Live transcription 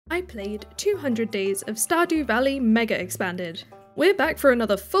I played 200 days of Stardew Valley MEGA Expanded. We're back for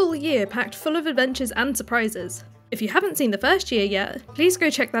another full year packed full of adventures and surprises. If you haven't seen the first year yet, please go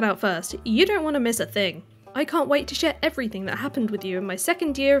check that out first, you don't want to miss a thing. I can't wait to share everything that happened with you in my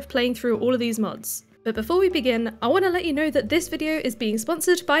second year of playing through all of these mods. But before we begin, I want to let you know that this video is being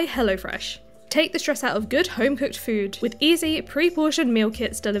sponsored by HelloFresh. Take the stress out of good home-cooked food with easy, pre-portioned meal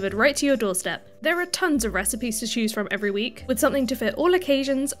kits delivered right to your doorstep. There are tons of recipes to choose from every week, with something to fit all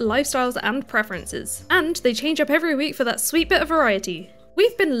occasions, lifestyles, and preferences. And they change up every week for that sweet bit of variety.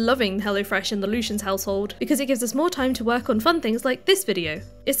 We've been loving HelloFresh in the Lucian's household because it gives us more time to work on fun things like this video.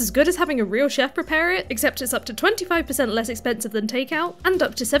 It's as good as having a real chef prepare it, except it's up to 25% less expensive than takeout and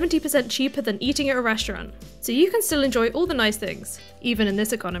up to 70% cheaper than eating at a restaurant. So you can still enjoy all the nice things, even in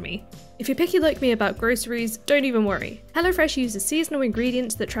this economy. If you're picky like me about groceries, don't even worry. HelloFresh uses seasonal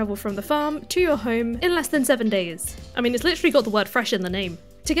ingredients that travel from the farm to your home in less than 7 days. I mean, it's literally got the word fresh in the name.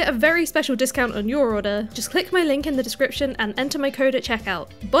 To get a very special discount on your order, just click my link in the description and enter my code at checkout.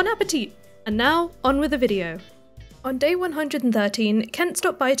 Bon appetit! And now, on with the video. On day 113, Kent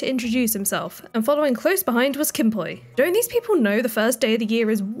stopped by to introduce himself, and following close behind was Kimpoi. Don't these people know the first day of the year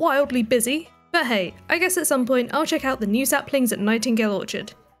is wildly busy? But hey, I guess at some point I'll check out the new saplings at Nightingale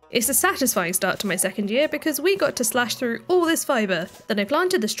Orchard. It's a satisfying start to my second year because we got to slash through all this fibre. Then I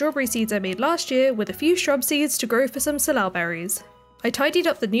planted the strawberry seeds I made last year with a few shrub seeds to grow for some salal berries. I tidied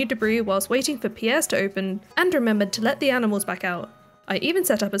up the new debris whilst waiting for Pierre's to open, and remembered to let the animals back out. I even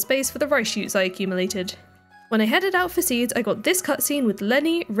set up a space for the rice shoots I accumulated. When I headed out for seeds, I got this cutscene with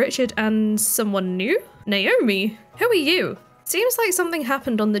Lenny, Richard, and someone new? Naomi? Who are you? Seems like something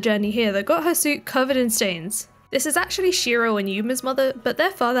happened on the journey here that got her suit covered in stains. This is actually Shiro and Yuma's mother, but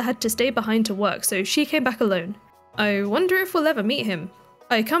their father had to stay behind to work, so she came back alone. I wonder if we'll ever meet him.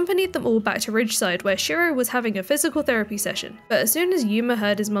 I accompanied them all back to Ridgeside where Shiro was having a physical therapy session, but as soon as Yuma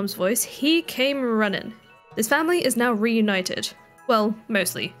heard his mum's voice, he came running. This family is now reunited. Well,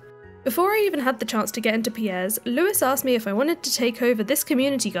 mostly. Before I even had the chance to get into Pierre's, Lewis asked me if I wanted to take over this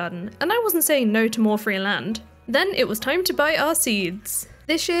community garden, and I wasn't saying no to more free land. Then it was time to buy our seeds.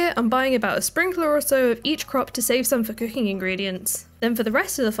 This year, I'm buying about a sprinkler or so of each crop to save some for cooking ingredients. Then for the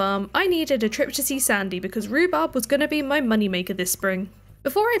rest of the farm, I needed a trip to see Sandy because rhubarb was gonna be my moneymaker this spring.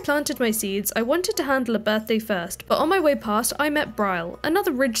 Before I planted my seeds, I wanted to handle a birthday first, but on my way past I met Bryle,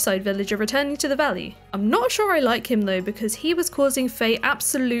 another Ridgeside villager returning to the valley. I'm not sure I like him though because he was causing Faye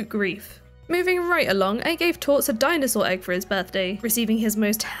absolute grief. Moving right along, I gave Torts a dinosaur egg for his birthday, receiving his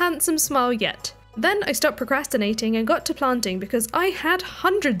most handsome smile yet. Then I stopped procrastinating and got to planting because I had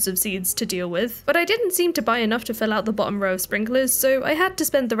hundreds of seeds to deal with, but I didn't seem to buy enough to fill out the bottom row of sprinklers, so I had to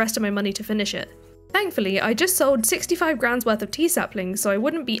spend the rest of my money to finish it. Thankfully, I just sold 65 grams worth of tea saplings so I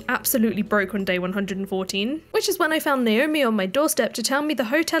wouldn't be absolutely broke on day 114, which is when I found Naomi on my doorstep to tell me the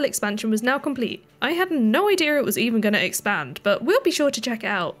hotel expansion was now complete. I had no idea it was even going to expand, but we'll be sure to check it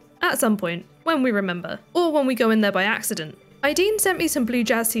out, at some point, when we remember, or when we go in there by accident. Ideen sent me some blue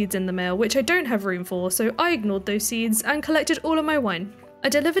jazz seeds in the mail which I don't have room for, so I ignored those seeds and collected all of my wine. I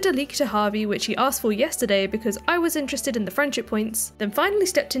delivered a leek to Harvey which he asked for yesterday because I was interested in the friendship points, then finally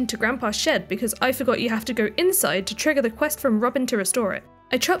stepped into Grandpa's shed because I forgot you have to go inside to trigger the quest from Robin to restore it.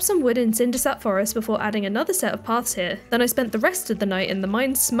 I chopped some wood in Cindersap Forest before adding another set of paths here, then I spent the rest of the night in the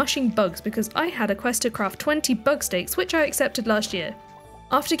mine smushing bugs because I had a quest to craft 20 bug steaks which I accepted last year.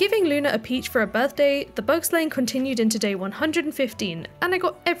 After giving Luna a peach for her birthday, the bug slaying continued into day 115, and I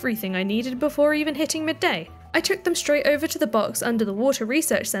got everything I needed before even hitting midday. I took them straight over to the box under the Water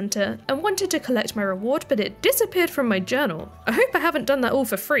Research Centre and wanted to collect my reward, but it disappeared from my journal. I hope I haven't done that all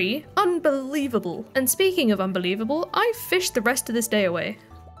for free. Unbelievable. And speaking of unbelievable, I fished the rest of this day away.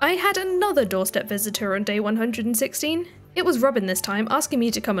 I had another doorstep visitor on day 116. It was Robin this time, asking me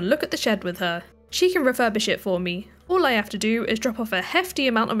to come and look at the shed with her. She can refurbish it for me. All I have to do is drop off a hefty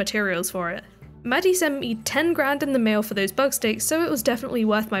amount of materials for it. Maddie sent me 10 grand in the mail for those bug steaks, so it was definitely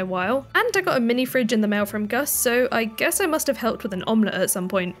worth my while. And I got a mini fridge in the mail from Gus, so I guess I must have helped with an omelette at some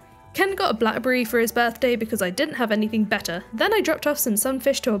point. Ken got a blackberry for his birthday because I didn't have anything better. Then I dropped off some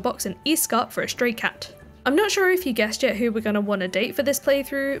sunfish to a box in East Scarp for a stray cat. I'm not sure if you guessed yet who we're gonna want to date for this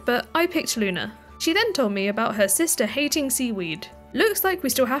playthrough, but I picked Luna. She then told me about her sister hating seaweed. Looks like we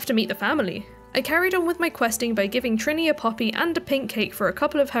still have to meet the family. I carried on with my questing by giving Trini a poppy and a pink cake for a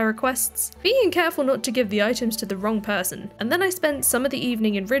couple of her requests, being careful not to give the items to the wrong person, and then I spent some of the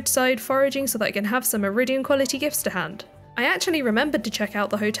evening in Ridgeside foraging so that I can have some Iridian quality gifts to hand. I actually remembered to check out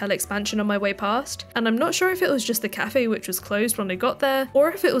the hotel expansion on my way past, and I'm not sure if it was just the cafe which was closed when I got there, or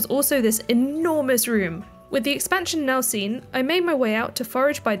if it was also this enormous room. With the expansion now seen, I made my way out to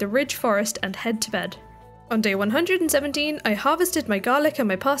forage by the Ridge Forest and head to bed. On day 117, I harvested my garlic and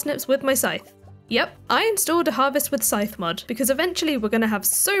my parsnips with my scythe. Yep, I installed a harvest with scythe mod, because eventually we're gonna have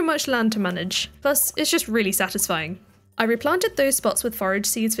so much land to manage. Plus, it's just really satisfying. I replanted those spots with forage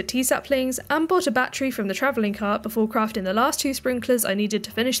seeds for tea saplings and bought a battery from the travelling cart before crafting the last 2 sprinklers I needed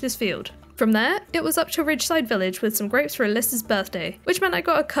to finish this field. From there, it was up to Ridgeside Village with some grapes for Alyssa's birthday, which meant I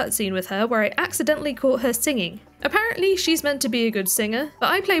got a cutscene with her where I accidentally caught her singing. Apparently, she's meant to be a good singer, but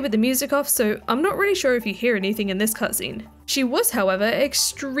I play with the music off, so I'm not really sure if you hear anything in this cutscene. She was, however,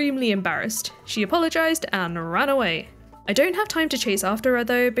 extremely embarrassed. She apologised and ran away. I don't have time to chase after her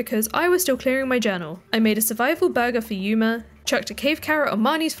though, because I was still clearing my journal. I made a survival burger for Yuma, chucked a cave carrot on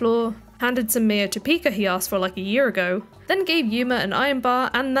Marnie's floor, handed some Mia to Pika he asked for like a year ago, then gave Yuma an iron bar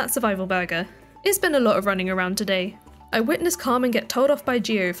and that survival burger. It's been a lot of running around today. I witnessed Carmen get told off by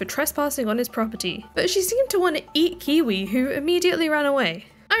Gio for trespassing on his property, but she seemed to want to eat Kiwi, who immediately ran away.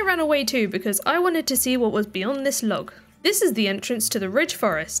 I ran away too because I wanted to see what was beyond this log. This is the entrance to the Ridge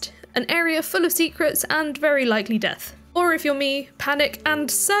Forest, an area full of secrets and very likely death. Or if you're me, panic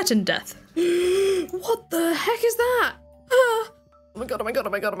and certain death. What the heck is that? Ah. Oh my god, oh my god, oh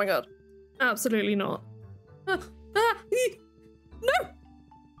my god, oh my god. Absolutely not. No!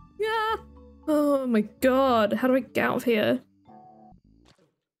 Yeah! Oh my god, how do I get out of here?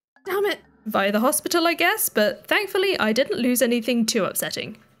 Damn it! Via the hospital, I guess, but thankfully I didn't lose anything too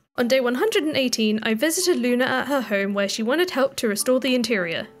upsetting. On day 118, I visited Lunna at her home where she wanted help to restore the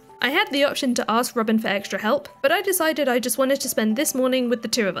interior. I had the option to ask Robin for extra help, but I decided I just wanted to spend this morning with the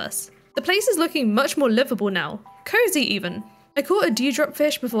 2 of us. The place is looking much more livable now. Cozy even. I caught a dewdrop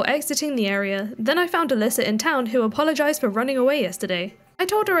fish before exiting the area, then I found Alyssa in town who apologised for running away yesterday. I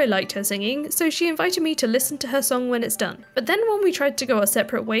told her I liked her singing, so she invited me to listen to her song when it's done. But then when we tried to go our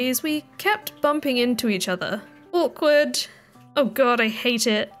separate ways, we kept bumping into each other. Awkward. Oh god, I hate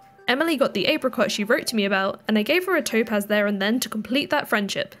it. Emily got the apricot she wrote to me about, and I gave her a topaz there and then to complete that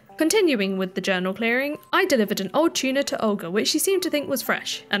friendship. Continuing with the journal clearing, I delivered an old tuna to Olga which she seemed to think was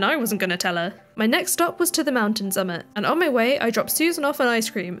fresh, and I wasn't gonna tell her. My next stop was to the mountain summit, and on my way I dropped Susan off an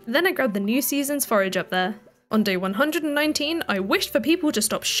ice cream, then I grabbed the new season's forage up there. On day 119, I wished for people to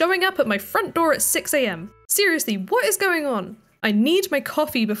stop showing up at my front door at 6 AM. Seriously, what is going on? I need my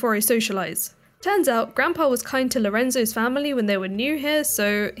coffee before I socialise. Turns out, Grandpa was kind to Lorenzo's family when they were new here,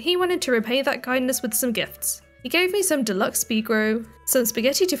 so he wanted to repay that kindness with some gifts. He gave me some deluxe speed grow, some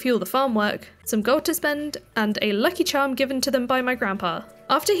spaghetti to fuel the farm work, some gold to spend, and a lucky charm given to them by my grandpa.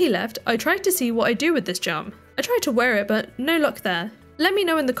 After he left, I tried to see what I do with this charm. I tried to wear it, but no luck there. Let me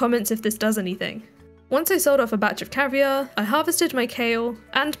know in the comments if this does anything. Once I sold off a batch of caviar, I harvested my kale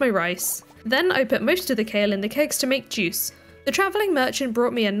and my rice. Then I put most of the kale in the kegs to make juice. The travelling merchant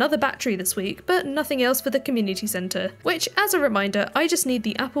brought me another battery this week, but nothing else for the community centre, which, as a reminder, I just need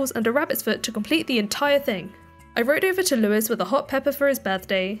the apples and a rabbit's foot to complete the entire thing. I rode over to Lewis with a hot pepper for his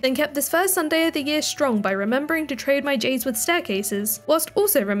birthday, then kept this first Sunday of the year strong by remembering to trade my jades with staircases, whilst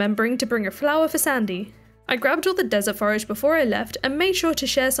also remembering to bring a flower for Sandy. I grabbed all the desert forage before I left and made sure to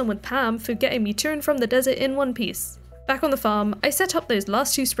share some with Pam for getting me to and from the desert in one piece. Back on the farm, I set up those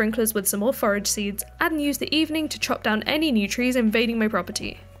last 2 sprinklers with some more forage seeds and used the evening to chop down any new trees invading my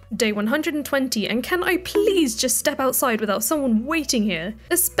property. Day 120, and can I please just step outside without someone waiting here,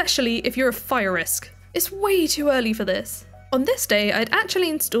 especially if you're a fire risk. It's way too early for this. On this day, I'd actually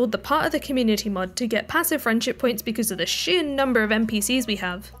installed the part of the community mod to get passive friendship points because of the sheer number of NPCs we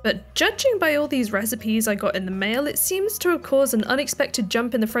have, but judging by all these recipes I got in the mail, it seems to have caused an unexpected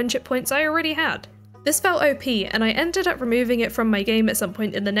jump in the friendship points I already had. This felt OP, and I ended up removing it from my game at some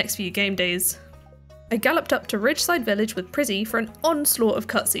point in the next few game days. I galloped up to Ridgeside Village with Prizzy for an onslaught of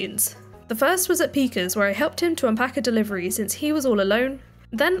cutscenes. The first was at Pika's where I helped him to unpack a delivery since he was all alone.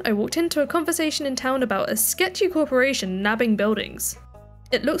 Then I walked into a conversation in town about a sketchy corporation nabbing buildings.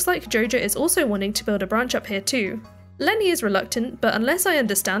 It looks like Joja is also wanting to build a branch up here too. Lenny is reluctant, but unless I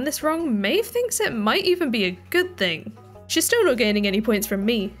understand this wrong, Maeve thinks it might even be a good thing. She's still not gaining any points from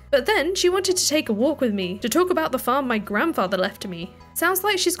me, but then she wanted to take a walk with me to talk about the farm my grandfather left to me. Sounds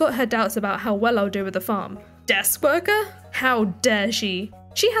like she's got her doubts about how well I'll do with the farm. Desk worker? How dare she?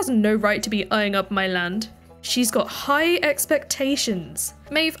 She has no right to be eyeing up my land. She's got high expectations.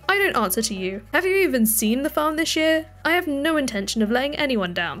 Maeve, I don't answer to you. Have you even seen the farm this year? I have no intention of letting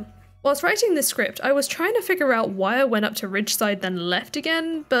anyone down. Whilst writing this script, I was trying to figure out why I went up to Ridgeside then left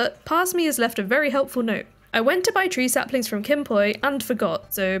again, but past me has left a very helpful note. I went to buy tree saplings from Kimpoi and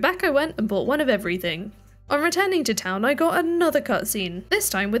forgot, so back I went and bought one of everything. On returning to town, I got another cutscene, this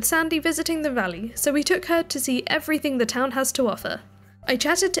time with Sandy visiting the valley, so we took her to see everything the town has to offer. I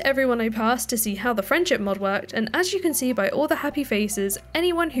chatted to everyone I passed to see how the friendship mod worked, and as you can see by all the happy faces,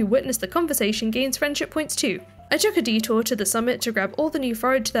 anyone who witnessed the conversation gains friendship points too. I took a detour to the summit to grab all the new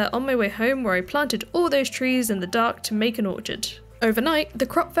forage there on my way home, where I planted all those trees in the dark to make an orchard. Overnight, the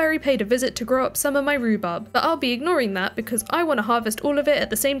crop fairy paid a visit to grow up some of my rhubarb, but I'll be ignoring that because I want to harvest all of it at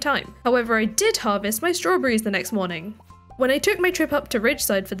the same time. However, I did harvest my strawberries the next morning. When I took my trip up to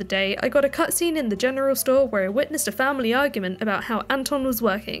Ridgeside for the day, I got a cutscene in the general store where I witnessed a family argument about how Anton was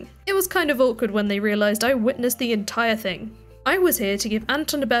working. It was kind of awkward when they realised I witnessed the entire thing. I was here to give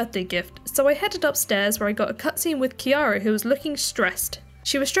Anton a birthday gift, so I headed upstairs where I got a cutscene with Kiara, who was looking stressed.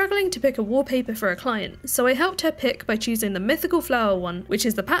 She was struggling to pick a wallpaper for a client, so I helped her pick by choosing the mythical flower one, which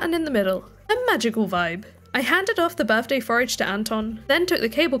is the pattern in the middle. A magical vibe. I handed off the birthday forage to Anton, then took the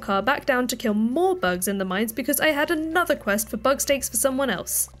cable car back down to kill more bugs in the mines because I had another quest for bug steaks for someone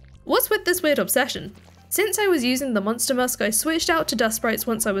else. What's with this weird obsession? Since I was using the monster musk, I switched out to dust sprites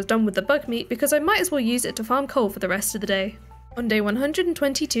once I was done with the bug meat because I might as well use it to farm coal for the rest of the day. On day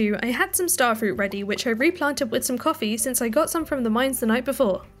 122, I had some starfruit ready, which I replanted with some coffee since I got some from the mines the night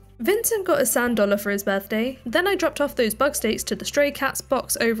before. Vincent got a sand dollar for his birthday, then I dropped off those bug steaks to the stray cat's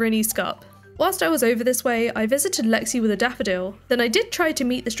box over in Scarp. Whilst I was over this way, I visited Lexi with a daffodil. Then I did try to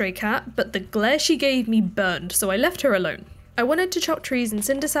meet the stray cat, but the glare she gave me burned, so I left her alone. I wanted to chop trees in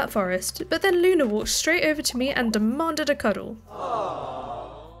Cindersap Forest, but then Lunna walked straight over to me and demanded a cuddle.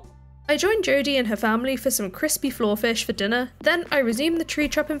 I joined Jodie and her family for some crispy floorfish for dinner, then I resumed the tree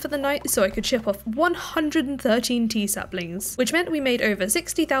chopping for the night so I could chip off 113 tea saplings, which meant we made over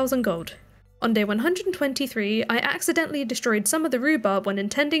 60,000 gold. On day 123, I accidentally destroyed some of the rhubarb when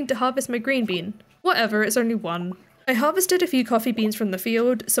intending to harvest my green bean. Whatever, it's only one. I harvested a few coffee beans from the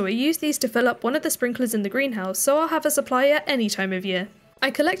field, so I used these to fill up one of the sprinklers in the greenhouse so I'll have a supply at any time of year. I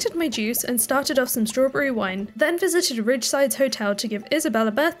collected my juice and started off some strawberry wine, then visited Ridgeside's hotel to give Isabel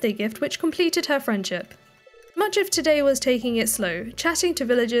a birthday gift which completed her friendship. Much of today was taking it slow, chatting to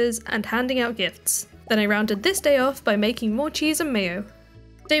villagers and handing out gifts. Then I rounded this day off by making more cheese and mayo.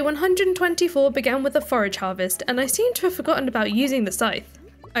 Day 124 began with a forage harvest, and I seem to have forgotten about using the scythe.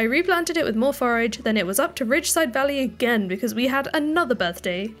 I replanted it with more forage, then it was up to Ridgeside Valley again because we had another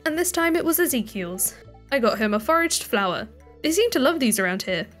birthday, and this time it was Ezekiel's. I got him a foraged flower. They seem to love these around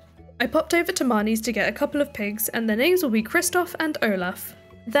here. I popped over to Marnie's to get a couple of pigs, and their names will be Christoph and Olaf.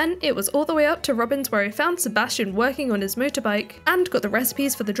 Then it was all the way up to Robin's where I found Sebastian working on his motorbike and got the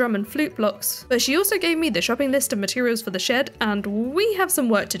recipes for the drum and flute blocks, but she also gave me the shopping list of materials for the shed, and we have some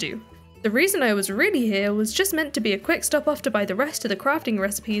work to do. The reason I was really here was just meant to be a quick stop off to buy the rest of the crafting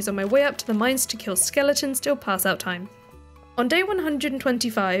recipes on my way up to the mines to kill skeletons till pass out time. On day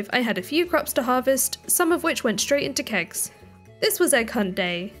 125, I had a few crops to harvest, some of which went straight into kegs. This was egg hunt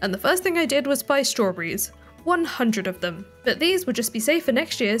day, and the first thing I did was buy strawberries. 100 of them. But these will just be safe for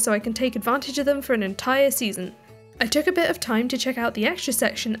next year so I can take advantage of them for an entire season. I took a bit of time to check out the extra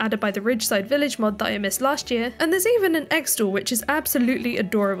section added by the Ridgeside Village mod that I missed last year, and there's even an egg store which is absolutely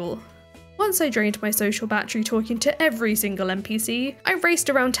adorable. Once I drained my social battery talking to every single NPC, I raced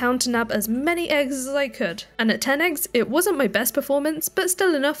around town to nab as many eggs as I could, and at 10 eggs it wasn't my best performance, but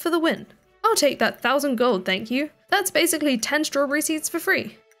still enough for the win. I'll take that 1,000 gold, thank you. That's basically 10 strawberry seeds for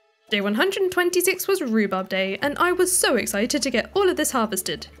free. Day 126 was rhubarb day, and I was so excited to get all of this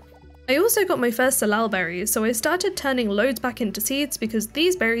harvested. I also got my first salal berries, so I started turning loads back into seeds because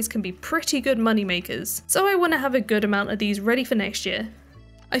these berries can be pretty good money makers, so I want to have a good amount of these ready for next year.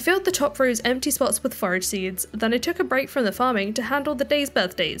 I filled the top row's empty spots with forage seeds, then I took a break from the farming to handle the day's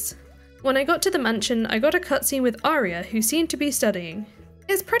birthdays. When I got to the mansion, I got a cutscene with Arya, who seemed to be studying.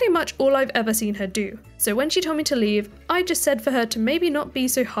 It's pretty much all I've ever seen her do, so when she told me to leave, I just said for her to maybe not be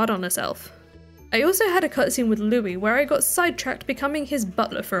so hard on herself. I also had a cutscene with Louis where I got sidetracked becoming his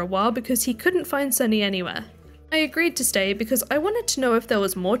butler for a while because he couldn't find Sunny anywhere. I agreed to stay because I wanted to know if there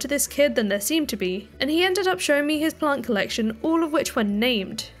was more to this kid than there seemed to be, and he ended up showing me his plant collection, all of which were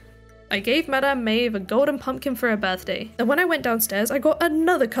named. I gave Madame Maeve a golden pumpkin for her birthday, and when I went downstairs I got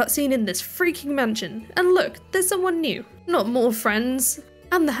another cutscene in this freaking mansion, and look, there's someone new. Not more friends.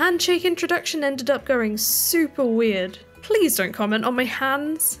 And the handshake introduction ended up going super weird. Please don't comment on my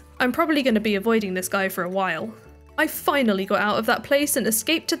hands. I'm probably going to be avoiding this guy for a while. I finally got out of that place and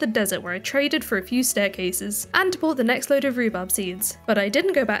escaped to the desert where I traded for a few staircases and bought the next load of rhubarb seeds, but I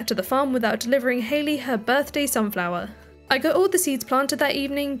didn't go back to the farm without delivering Hayley her birthday sunflower. I got all the seeds planted that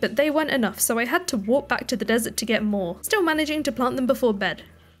evening, but they weren't enough, so I had to walk back to the desert to get more, still managing to plant them before bed.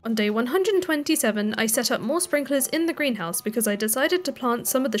 On day 127, I set up more sprinklers in the greenhouse because I decided to plant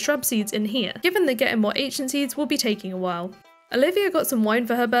some of the shrub seeds in here, given that getting more ancient seeds will be taking a while. Olivia got some wine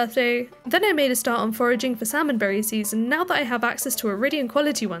for her birthday, then I made a start on foraging for salmonberry season now that I have access to Iridian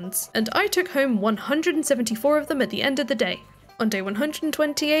quality ones, and I took home 174 of them at the end of the day. On day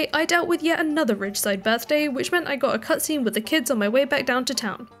 128, I dealt with yet another Ridgeside birthday, which meant I got a cutscene with the kids on my way back down to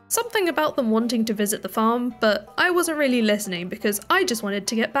town. Something about them wanting to visit the farm, but I wasn't really listening because I just wanted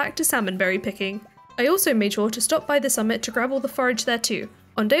to get back to salmonberry picking. I also made sure to stop by the summit to grab all the forage there too.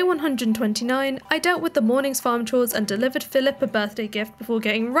 On day 129, I dealt with the morning's farm chores and delivered Philip a birthday gift before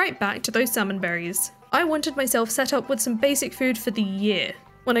getting right back to those salmonberries. I wanted myself set up with some basic food for the year.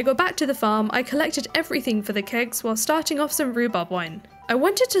 When I got back to the farm, I collected everything for the kegs while starting off some rhubarb wine. I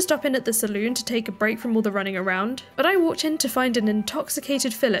wanted to stop in at the saloon to take a break from all the running around, but I walked in to find an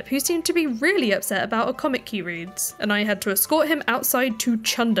intoxicated Philip who seemed to be really upset about a comic he reads, and I had to escort him outside to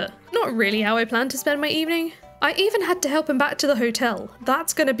Chunder. Not really how I planned to spend my evening. I even had to help him back to the hotel.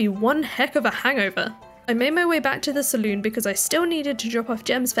 That's gonna be one heck of a hangover. I made my way back to the saloon because I still needed to drop off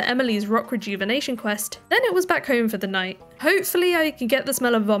gems for Emily's rock rejuvenation quest. Then it was back home for the night. Hopefully I can get the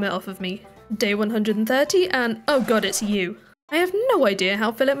smell of vomit off of me. Day 130 and oh god, it's you. I have no idea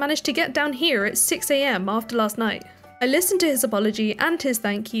how Philip managed to get down here at 6 AM after last night. I listened to his apology and his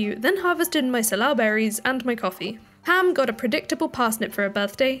thank you, then harvested my salal berries and my coffee. Ham got a predictable parsnip for her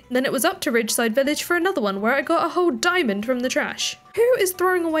birthday, then it was up to Ridgeside Village for another one where I got a whole diamond from the trash. Who is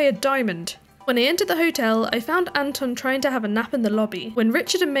throwing away a diamond? When I entered the hotel, I found Anton trying to have a nap in the lobby when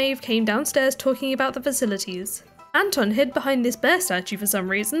Richard and Maeve came downstairs talking about the facilities. Anton hid behind this bear statue for some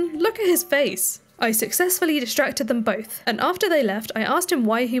reason. Look at his face. I successfully distracted them both, and after they left, I asked him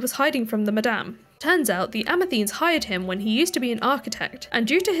why he was hiding from the madame. Turns out the Amathines hired him when he used to be an architect, and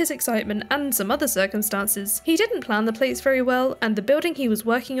due to his excitement and some other circumstances, he didn't plan the place very well, and the building he was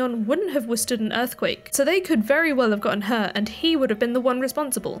working on wouldn't have withstood an earthquake, so they could very well have gotten hurt and he would have been the one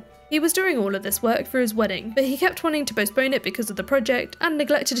responsible. He was doing all of this work for his wedding, but he kept wanting to postpone it because of the project and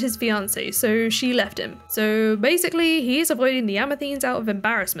neglected his fiancée, so she left him. So basically, he's avoiding the Amathines out of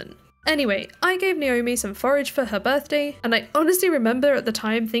embarrassment. Anyway, I gave Naomi some forage for her birthday, and I honestly remember at the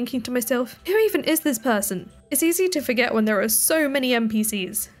time thinking to myself, who even is this person? It's easy to forget when there are so many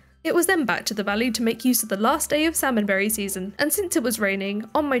NPCs. It was then back to the valley to make use of the last day of salmonberry season, and since it was raining,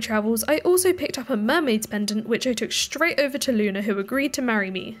 on my travels I also picked up a mermaid's pendant which I took straight over to Lunna, who agreed to marry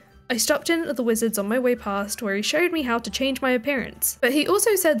me. I stopped in at the wizard's on my way past where he showed me how to change my appearance, but he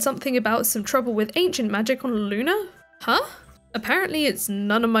also said something about some trouble with ancient magic on Lunna? Huh? Apparently it's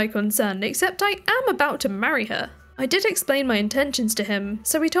none of my concern, except I am about to marry her. I did explain my intentions to him,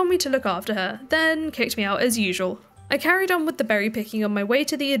 so he told me to look after her, then kicked me out as usual. I carried on with the berry picking on my way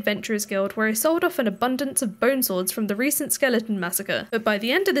to the Adventurers Guild where I sold off an abundance of bone swords from the recent skeleton massacre, but by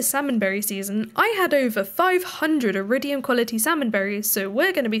the end of the salmonberry season, I had over 500 Iridian quality salmonberries, so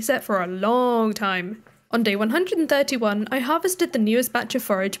we're going to be set for a long time. On day 131, I harvested the newest batch of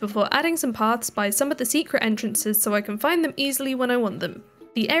forage before adding some paths by some of the secret entrances so I can find them easily when I want them.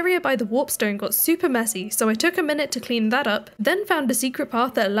 The area by the warpstone got super messy, so I took a minute to clean that up, then found a secret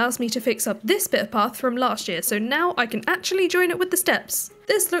path that allows me to fix up this bit of path from last year, so now I can actually join it with the steps.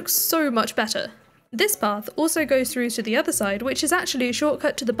 This looks so much better. This path also goes through to the other side, which is actually a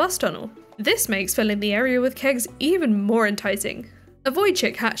shortcut to the bus tunnel. This makes filling the area with kegs even more enticing. A void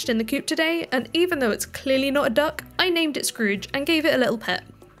chick hatched in the coop today, and even though it's clearly not a duck, I named it Scrooge and gave it a little pet.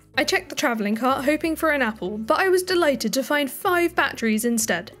 I checked the travelling cart hoping for an apple, but I was delighted to find 5 batteries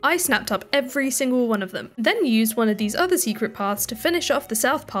instead. I snapped up every single one of them, then used one of these other secret paths to finish off the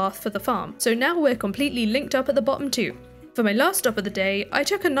south path for the farm, so now we're completely linked up at the bottom too. For my last stop of the day, I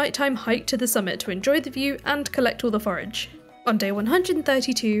took a nighttime hike to the summit to enjoy the view and collect all the forage. On day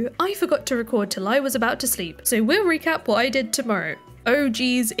 132, I forgot to record till I was about to sleep, so we'll recap what I did tomorrow. Oh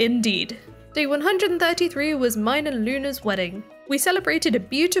geez, indeed. Day 133 was mine and Luna's wedding. We celebrated a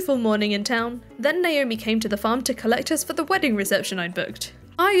beautiful morning in town, then Naomi came to the farm to collect us for the wedding reception I'd booked.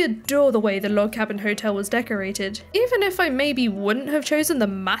 I adore the way the log cabin hotel was decorated, even if I maybe wouldn't have chosen the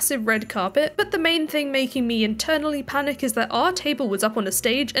massive red carpet, but the main thing making me internally panic is that our table was up on a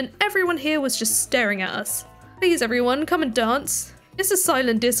stage and everyone here was just staring at us. Please everyone, come and dance. It's a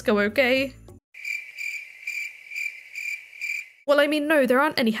silent disco, okay? Well, I mean, no, there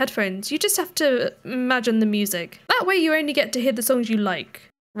aren't any headphones. You just have to imagine the music. That way you only get to hear the songs you like,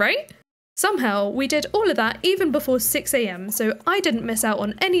 right? Somehow, we did all of that even before 6 AM, so I didn't miss out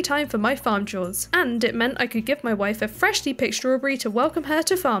on any time for my farm chores, and it meant I could give my wife a freshly picked strawberry to welcome her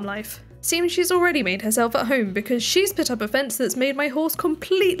to farm life. Seems she's already made herself at home because she's put up a fence that's made my horse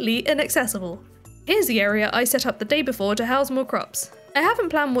completely inaccessible. Here's the area I set up the day before to house more crops. I haven't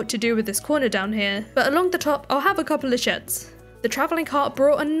planned what to do with this corner down here, but along the top I'll have a couple of sheds. The travelling cart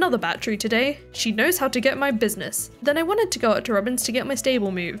brought another battery today. She knows how to get my business. Then I wanted to go up to Robin's to get my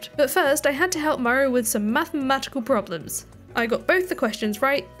stable moved. But first I had to help Mario with some mathematical problems. I got both the questions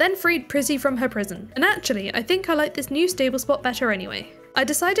right, then freed Prissy from her prison. And actually, I think I like this new stable spot better anyway. I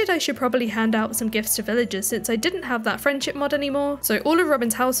decided I should probably hand out some gifts to villagers since I didn't have that friendship mod anymore, so all of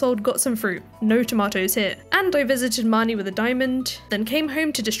Robin's household got some fruit. No tomatoes here. And I visited Marnie with a diamond, then came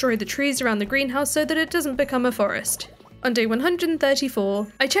home to destroy the trees around the greenhouse so that it doesn't become a forest. On day 134,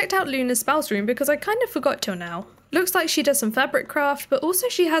 I checked out Luna's spouse room because I kind of forgot till now. Looks like she does some fabric craft, but also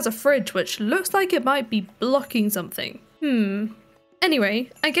she has a fridge which looks like it might be blocking something.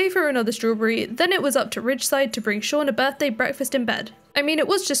 Anyway, I gave her another strawberry, then it was up to Ridgeside to bring Sean a birthday breakfast in bed. I mean, it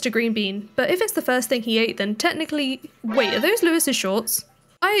was just a green bean, but if it's the first thing he ate, then technically— wait, are those Lewis's shorts?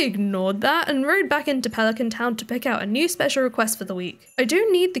 I ignored that and rode back into Pelican Town to pick out a new special request for the week. I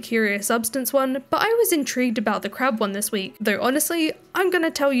do need the Curious Substance one, but I was intrigued about the crab one this week, though honestly, I'm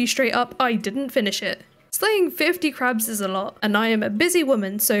gonna tell you straight up, I didn't finish it. Slaying 50 crabs is a lot, and I am a busy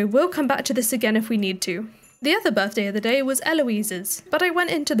woman, so we'll come back to this again if we need to. The other birthday of the day was Eloise's, but I went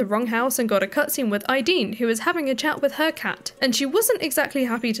into the wrong house and got a cutscene with Ideen, who was having a chat with her cat, and she wasn't exactly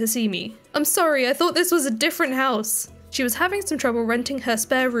happy to see me. I'm sorry, I thought this was a different house. She was having some trouble renting her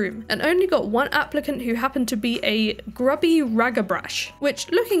spare room, and only got one applicant who happened to be a grubby ragabrash,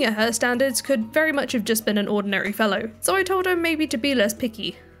 which, looking at her standards, could very much have just been an ordinary fellow, so I told her maybe to be less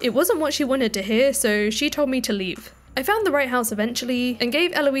picky. It wasn't what she wanted to hear, so she told me to leave. I found the right house eventually, and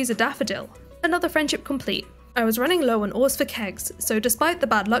gave Eloise a daffodil. Another friendship complete. I was running low on ores for kegs, so despite the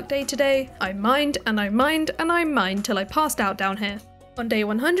bad luck day today, I mined and I mined and I mined till I passed out down here. On day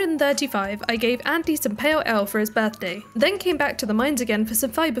 135, I gave Andy some pale ale for his birthday, then came back to the mines again for some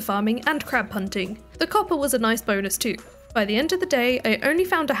fibre farming and crab hunting. The copper was a nice bonus too. By the end of the day, I only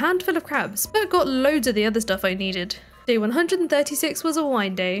found a handful of crabs, but got loads of the other stuff I needed. Day 136 was a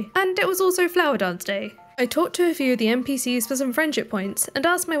wine day, and it was also flower dance day. I talked to a few of the NPCs for some friendship points, and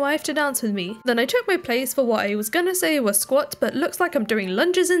asked my wife to dance with me. Then I took my place for what I was gonna say was squats, but looks like I'm doing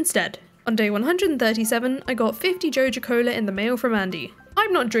lunges instead. On day 137, I got 50 Joja Cola in the mail from Andy.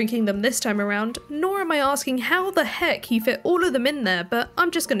 I'm not drinking them this time around, nor am I asking how the heck he fit all of them in there, but I'm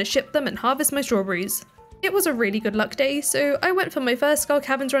just gonna ship them and harvest my strawberries. It was a really good luck day, so I went for my first Skull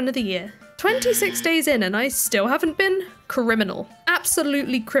Caverns run of the year. 26 days in and I still haven't been? Criminal.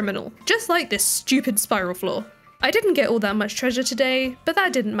 Absolutely criminal. Just like this stupid spiral floor. I didn't get all that much treasure today, but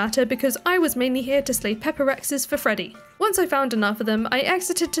that didn't matter because I was mainly here to slay Pepperexes for Freddy. Once I found enough of them, I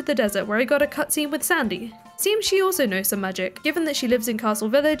exited to the desert where I got a cutscene with Sandy. Seems she also knows some magic, given that she lives in Castle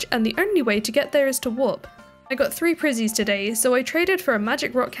Village and the only way to get there is to warp. I got 3 prizzies today, so I traded for a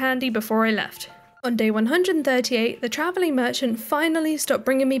magic rock candy before I left. On day 138, the travelling merchant finally stopped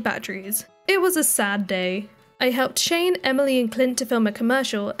bringing me batteries. It was a sad day. I helped Shane, Emily and Clint to film a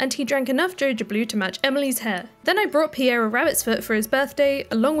commercial, and he drank enough Joja Blue to match Emily's hair. Then I brought Pierre a rabbit's foot for his birthday,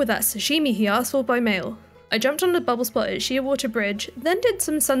 along with that sashimi he asked for by mail. I jumped on the bubble spot at Shearwater Bridge, then did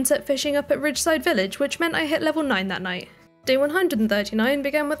some sunset fishing up at Ridgeside Village, which meant I hit level 9 that night. Day 139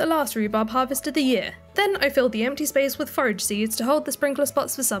 began with the last rhubarb harvest of the year. Then I filled the empty space with forage seeds to hold the sprinkler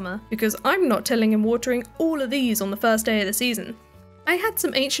spots for summer, because I'm not tilling and watering all of these on the first day of the season. I had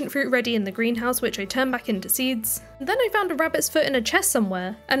some ancient fruit ready in the greenhouse which I turned back into seeds. Then I found a rabbit's foot in a chest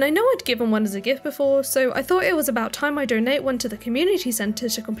somewhere, and I know I'd given one as a gift before, so I thought it was about time I donate one to the community centre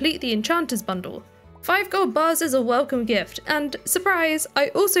to complete the Enchanter's bundle. 5 gold bars is a welcome gift, and surprise, I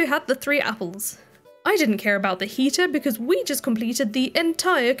also had the 3 apples. I didn't care about the heater because we just completed the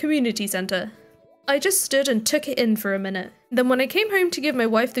entire community centre. I just stood and took it in for a minute. Then when I came home to give my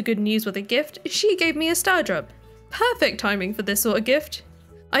wife the good news with a gift, she gave me a star drop. Perfect timing for this sort of gift.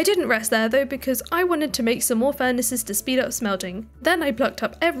 I didn't rest there though because I wanted to make some more furnaces to speed up smelting. Then I plucked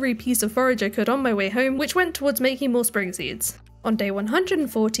up every piece of forage I could on my way home, which went towards making more spring seeds. On day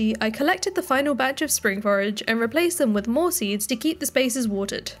 140, I collected the final batch of spring forage and replaced them with more seeds to keep the spaces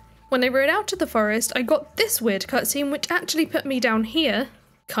watered. When I rode out to the forest, I got this weird cutscene which actually put me down here.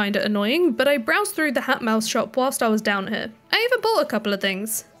 Kinda annoying, but I browsed through the Hat Mouse shop whilst I was down here. I even bought a couple of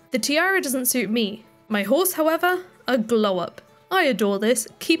things. The tiara doesn't suit me. My horse, however, a glow up. I adore this,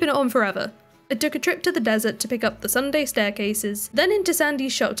 keeping it on forever. I took a trip to the desert to pick up the Sunday staircases, then into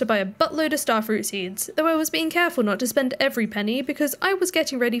Sandy's shop to buy a buttload of starfruit seeds, though I was being careful not to spend every penny because I was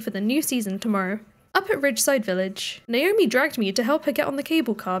getting ready for the new season tomorrow. Up at Ridgeside Village, Naomi dragged me to help her get on the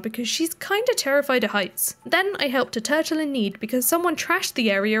cable car because she's kinda terrified of heights. Then I helped a turtle in need because someone trashed the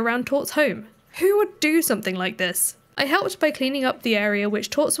area around Tort's home. Who would do something like this? I helped by cleaning up the area which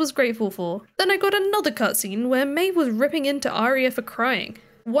Torts was grateful for. Then I got another cutscene where Maeve was ripping into Aria for crying.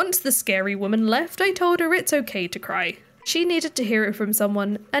 Once the scary woman left, I told her it's okay to cry. She needed to hear it from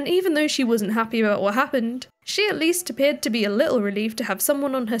someone, and even though she wasn't happy about what happened, she at least appeared to be a little relieved to have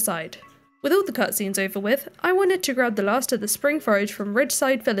someone on her side. With all the cutscenes over with, I wanted to grab the last of the spring forage from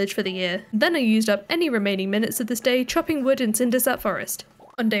Ridgeside Village for the year, then I used up any remaining minutes of this day chopping wood in Cindersap Forest.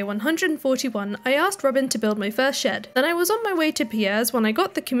 On day 141, I asked Robin to build my first shed, then I was on my way to Pierre's when I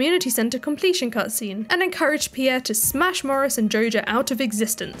got the community centre completion cutscene, and encouraged Pierre to smash Morris and Joja out of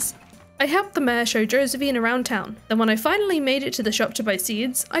existence. I helped the mayor show Josephine around town, then when I finally made it to the shop to buy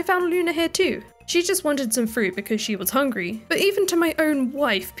seeds, I found Lunna here too. She just wanted some fruit because she was hungry, but even to my own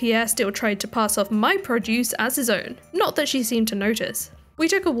wife, Pierre still tried to pass off my produce as his own, not that she seemed to notice. We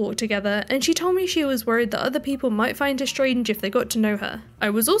took a walk together, and she told me she was worried that other people might find her strange if they got to know her.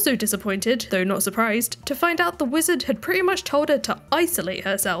 I was also disappointed, though not surprised, to find out the wizard had pretty much told her to isolate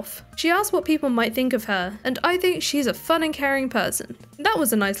herself. She asked what people might think of her, and I think she's a fun and caring person. That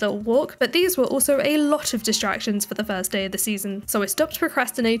was a nice little walk, but these were also a lot of distractions for the first day of the season, so I stopped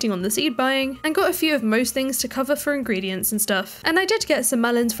procrastinating on the seed buying, and got a few of most things to cover for ingredients and stuff, and I did get some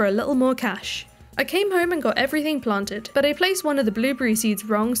melons for a little more cash. I came home and got everything planted, but I placed one of the blueberry seeds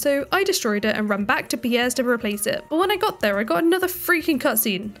wrong, so I destroyed it and ran back to Pierre's to replace it. But when I got there, I got another freaking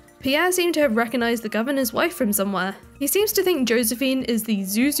cutscene. Pierre seemed to have recognised the governor's wife from somewhere. He seems to think Josephine is the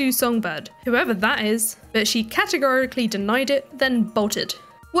Zuzu songbird, whoever that is, but she categorically denied it, then bolted.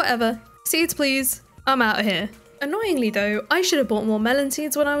 Whatever. Seeds please. I'm out of here. Annoyingly though, I should have bought more melon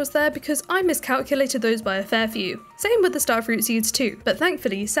seeds when I was there because I miscalculated those by a fair few. Same with the starfruit seeds too, but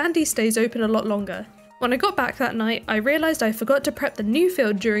thankfully Sandy stays open a lot longer. When I got back that night, I realised I forgot to prep the new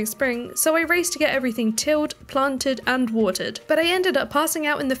field during spring, so I raced to get everything tilled, planted and watered. But I ended up passing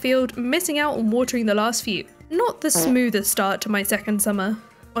out in the field, missing out on watering the last few. Not the smoothest start to my second summer.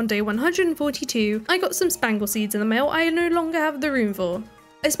 On day 142, I got some spangle seeds in the mail I no longer have the room for.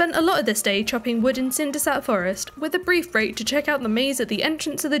 I spent a lot of this day chopping wood in Cindersap Forest, with a brief break to check out the maze at the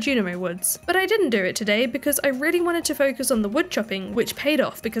entrance of the Junimo Woods. But I didn't do it today because I really wanted to focus on the wood chopping, which paid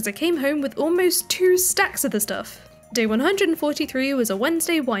off because I came home with almost 2 stacks of the stuff. Day 143 was a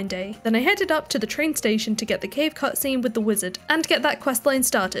Wednesday wine day, then I headed up to the train station to get the cave cutscene with the wizard, and get that questline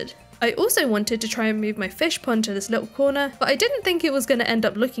started. I also wanted to try and move my fish pond to this little corner, but I didn't think it was going to end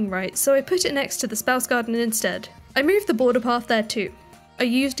up looking right, so I put it next to the spouse garden instead. I moved the border path there too. I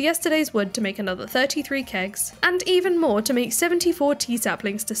used yesterday's wood to make another 33 kegs, and even more to make 74 tea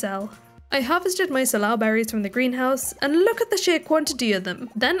saplings to sell. I harvested my salal berries from the greenhouse, and look at the sheer quantity of them.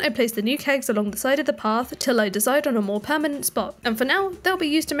 Then I placed the new kegs along the side of the path till I decide on a more permanent spot, and for now, they'll be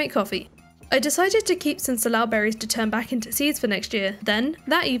used to make coffee. I decided to keep some salal berries to turn back into seeds for next year. Then,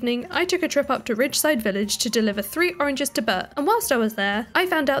 that evening, I took a trip up to Ridgeside Village to deliver 3 oranges to Bert, and whilst I was there, I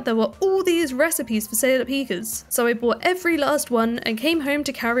found out there were all these recipes for sale at Pika's. So I bought every last one and came home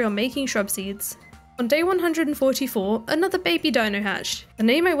to carry on making shrub seeds. On day 144, another baby dino hatched. The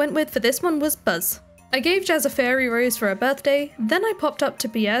name I went with for this one was Buzz. I gave Jazz a fairy rose for her birthday, then I popped up to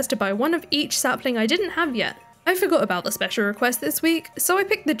Pierre's to buy one of each sapling I didn't have yet. I forgot about the special request this week, so I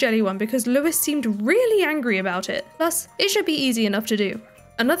picked the jelly one because Lewis seemed really angry about it. Plus, it should be easy enough to do.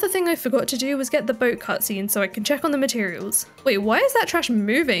 Another thing I forgot to do was get the boat cutscene so I can check on the materials. Wait, why is that trash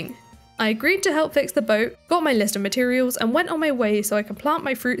moving? I agreed to help fix the boat, got my list of materials, and went on my way so I could plant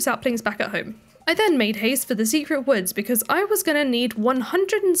my fruit saplings back at home. I then made haste for the secret woods because I was going to need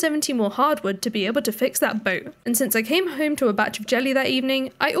 170 more hardwood to be able to fix that boat. And since I came home to a batch of jelly that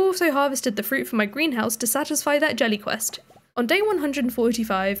evening, I also harvested the fruit from my greenhouse to satisfy that jelly quest. On day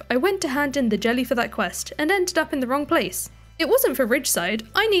 145, I went to hand in the jelly for that quest and ended up in the wrong place. It wasn't for Ridgeside,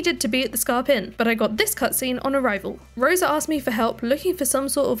 I needed to be at the Scarp Inn, but I got this cutscene on arrival. Rosa asked me for help looking for some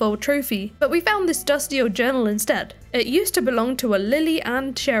sort of old trophy, but we found this dusty old journal instead. It used to belong to a Lily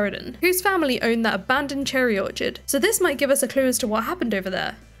Ann Sheridan, whose family owned that abandoned cherry orchard, so this might give us a clue as to what happened over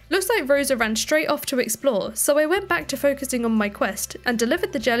there. Looks like Rosa ran straight off to explore, so I went back to focusing on my quest and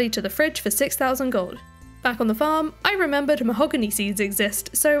delivered the jelly to the fridge for 6,000 gold. Back on the farm, I remembered mahogany seeds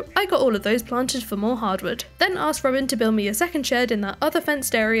exist, so I got all of those planted for more hardwood. Then asked Robin to build me a second shed in that other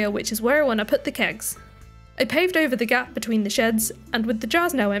fenced area, which is where I want to put the kegs. I paved over the gap between the sheds, and with the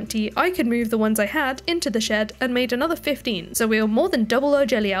jars now empty, I could move the ones I had into the shed and made another 15, so we were more than double our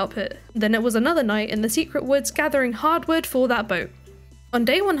jelly output. Then it was another night in the secret woods gathering hardwood for that boat. On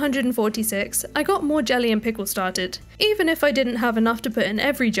day 146, I got more jelly and pickle started, even if I didn't have enough to put in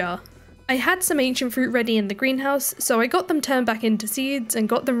every jar. I had some ancient fruit ready in the greenhouse, so I got them turned back into seeds and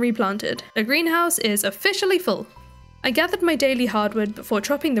got them replanted. The greenhouse is officially full. I gathered my daily hardwood before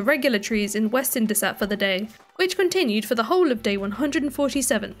chopping the regular trees in West Cindersap for the day, which continued for the whole of day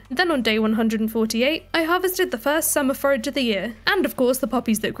 147. Then on day 148, I harvested the first summer forage of the year, and of course the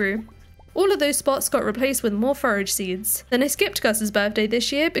poppies that grew. All of those spots got replaced with more forage seeds. Then I skipped Gus's birthday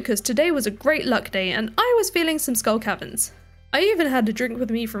this year because today was a great luck day and I was feeling some skull caverns. I even had a drink with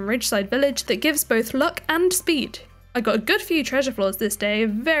me from Ridgeside Village that gives both luck and speed. I got a good few treasure floors this day,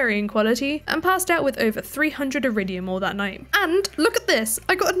 varying quality, and passed out with over 300 iridium ore that night. And look at this,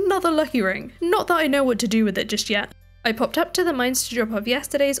 I got another lucky ring. Not that I know what to do with it just yet. I popped up to the mines to drop off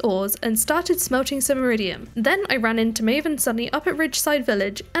yesterday's ores and started smelting some iridium. Then I ran into Maven Sunny up at Ridgeside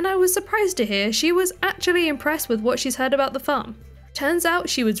Village and I was surprised to hear she was actually impressed with what she's heard about the farm. Turns out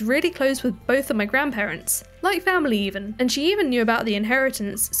she was really close with both of my grandparents, like family even, and she even knew about the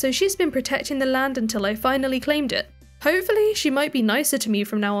inheritance, so she's been protecting the land until I finally claimed it. Hopefully she might be nicer to me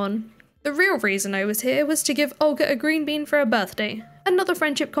from now on. The real reason I was here was to give Olga a green bean for her birthday, another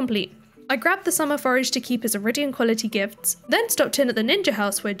friendship complete. I grabbed the summer forage to keep as Iridium quality gifts, then stopped in at the ninja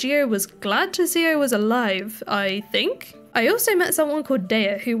house where Gio was glad to see I was alive, I think? I also met someone called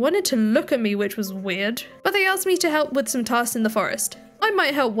Dea who wanted to look at me, which was weird, but they asked me to help with some tasks in the forest. I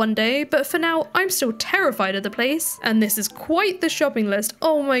might help one day, but for now I'm still terrified of the place, and this is quite the shopping list,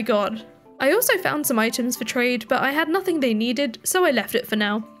 oh my god. I also found some items for trade, but I had nothing they needed, so I left it for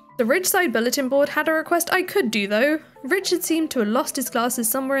now. The Ridgeside bulletin board had a request I could do though. Richard seemed to have lost his glasses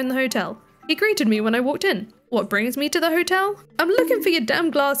somewhere in the hotel. He greeted me when I walked in. What brings me to the hotel? I'm looking for your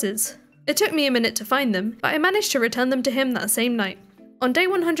damn glasses. It took me a minute to find them, but I managed to return them to him that same night. On day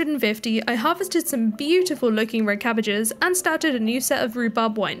 150, I harvested some beautiful looking red cabbages and started a new set of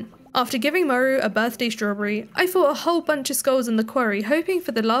rhubarb wine. After giving Maru a birthday strawberry, I fought a whole bunch of skulls in the quarry hoping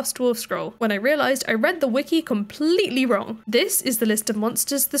for the last dwarf scroll, when I realised I read the wiki completely wrong. This is the list of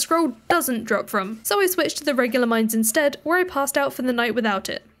monsters the scroll doesn't drop from, so I switched to the regular mines instead, where I passed out for the night without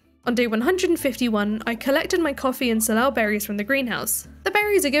it. On day 151, I collected my coffee and salal berries from the greenhouse. The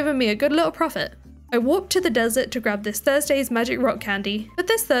berries are giving me a good little profit. I warped to the desert to grab this Thursday's magic rock candy, but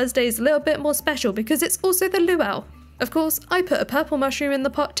this Thursday is a little bit more special because it's also the luau. Of course, I put a purple mushroom in the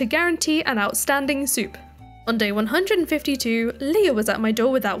pot to guarantee an outstanding soup. On day 152, Leah was at my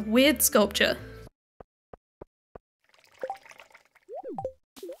door with that weird sculpture.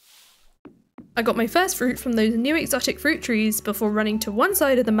 I got my first fruit from those new exotic fruit trees before running to one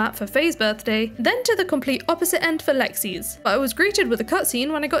side of the map for Faye's birthday, then to the complete opposite end for Lexi's, but I was greeted with a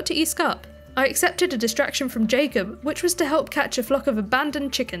cutscene when I got to Scarp. I accepted a distraction from Jacob, which was to help catch a flock of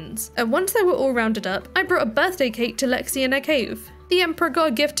abandoned chickens, and once they were all rounded up, I brought a birthday cake to Lexi in her cave. The Emperor got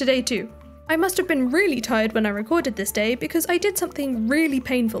a gift today too. I must have been really tired when I recorded this day because I did something really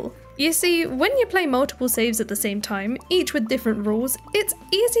painful. You see, when you play multiple saves at the same time, each with different rules, it's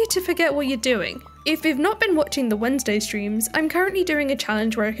easy to forget what you're doing. If you've not been watching the Wednesday streams, I'm currently doing a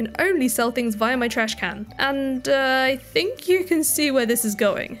challenge where I can only sell things via my trash can, and I think you can see where this is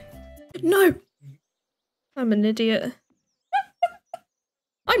going. No! I'm an idiot.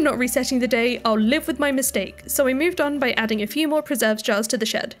 I'm not resetting the day, I'll live with my mistake, so I moved on by adding a few more preserves jars to the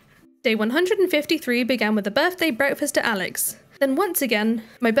shed. Day 153 began with a birthday breakfast to Alex. Then once again,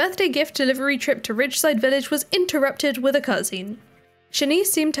 my birthday gift delivery trip to Ridgeside Village was interrupted with a cutscene. Shanice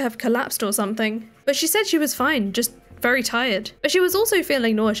seemed to have collapsed or something, but she said she was fine, just very tired. But she was also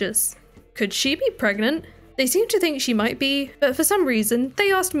feeling nauseous. Could she be pregnant? They seemed to think she might be, but for some reason,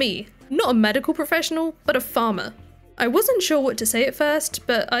 they asked me. Not a medical professional, but a farmer. I wasn't sure what to say at first,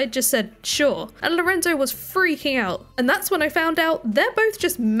 but I just said sure, and Lorenzo was freaking out, and that's when I found out they're both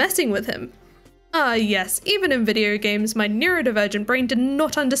just messing with him. Ah yes, even in video games, my neurodivergent brain did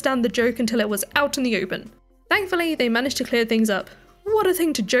not understand the joke until it was out in the open. Thankfully, they managed to clear things up. What a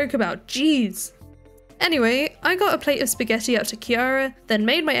thing to joke about, jeez. Anyway, I got a plate of spaghetti up to Kiara, then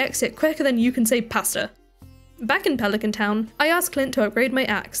made my exit quicker than you can say pasta. Back in Pelican Town, I asked Clint to upgrade my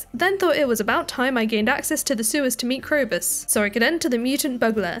axe, then thought it was about time I gained access to the sewers to meet Krobus, so I could enter the mutant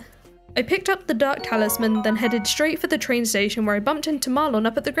bug lair. I picked up the Dark Talisman, then headed straight for the train station where I bumped into Marlon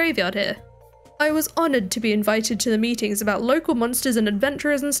up at the graveyard here. I was honoured to be invited to the meetings about local monsters and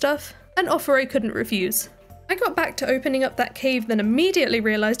adventurers and stuff, an offer I couldn't refuse. I got back to opening up that cave, then immediately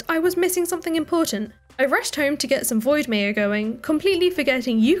realised I was missing something important. I rushed home to get some void mayo going, completely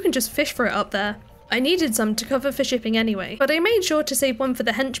forgetting you can just fish for it up there. I needed some to cover for shipping anyway, but I made sure to save one for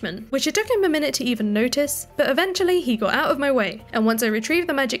the henchman, which it took him a minute to even notice, but eventually he got out of my way, and once I retrieved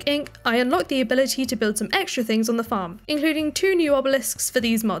the magic ink, I unlocked the ability to build some extra things on the farm, including 2 new obelisks for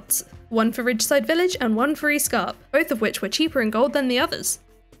these mods, one for Ridgeside Village and one for Scarp, both of which were cheaper in gold than the others.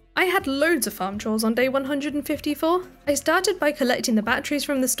 I had loads of farm chores on day 154. I started by collecting the batteries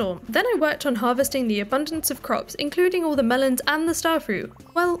from the storm, then I worked on harvesting the abundance of crops, including all the melons and the starfruit.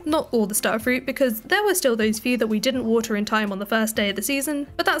 Well, not all the starfruit, because there were still those few that we didn't water in time on the first day of the season,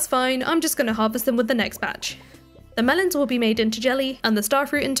 but that's fine, I'm just going to harvest them with the next batch. The melons will be made into jelly, and the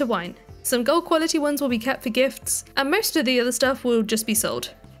starfruit into wine. Some gold quality ones will be kept for gifts, and most of the other stuff will just be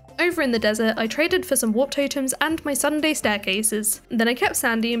sold. Over in the desert, I traded for some warp totems and my Sunday staircases. Then I kept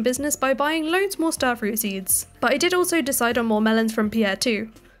Sandy in business by buying loads more starfruit seeds. But I did also decide on more melons from Pierre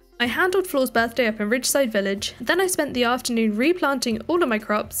too. I handled Floor's birthday up in Ridgeside Village, then I spent the afternoon replanting all of my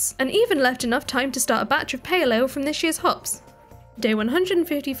crops, and even left enough time to start a batch of pale ale from this year's hops. Day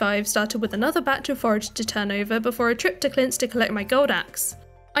 155 started with another batch of forage to turn over before a trip to Clint's to collect my gold axe.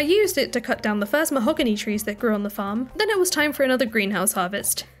 I used it to cut down the first mahogany trees that grew on the farm, then it was time for another greenhouse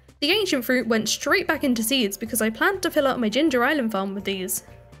harvest. The ancient fruit went straight back into seeds because I planned to fill up my Ginger Island farm with these.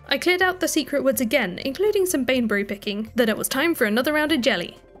 I cleared out the secret woods again, including some baneberry picking, then it was time for another round of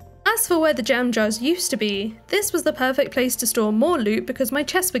jelly. As for where the jam jars used to be, this was the perfect place to store more loot because my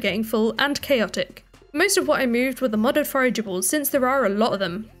chests were getting full and chaotic. Most of what I moved were the modded forageables since there are a lot of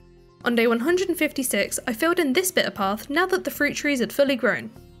them. On day 156, I filled in this bit of path now that the fruit trees had fully grown.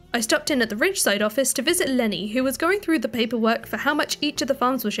 I stopped in at the Ridgeside office to visit Lenny, who was going through the paperwork for how much each of the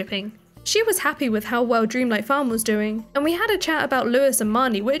farms were shipping. She was happy with how well Dreamlight Farm was doing, and we had a chat about Lewis and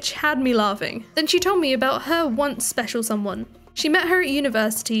Marnie, which had me laughing. Then she told me about her once special someone. She met her at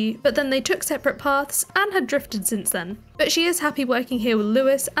university, but then they took separate paths and had drifted since then. But she is happy working here with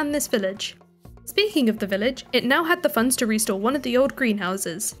Lewis and this village. Speaking of the village, it now had the funds to restore one of the old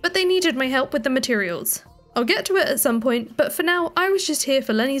greenhouses, but they needed my help with the materials. I'll get to it at some point, but for now I was just here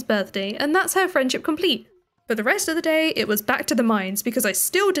for Lenny's birthday and that's her friendship complete. For the rest of the day, it was back to the mines because I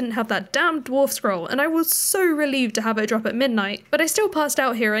still didn't have that damn dwarf scroll and I was so relieved to have it drop at midnight, but I still passed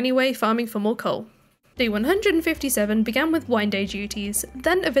out here anyway farming for more coal. Day 157 began with wine day duties,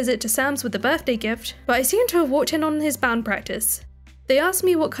 then a visit to Sam's with a birthday gift, but I seem to have walked in on his band practice. They asked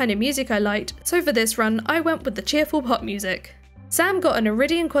me what kind of music I liked, so for this run I went with the cheerful pop music. Sam got an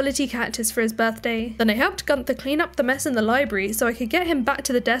Iridian quality cactus for his birthday, then I helped Gunther clean up the mess in the library so I could get him back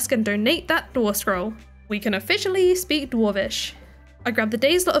to the desk and donate that dwarf scroll. We can officially speak Dwarvish. I grabbed the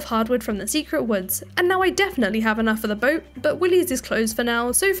day's lot of hardwood from the secret woods, and now I definitely have enough for the boat, but Willie's is closed for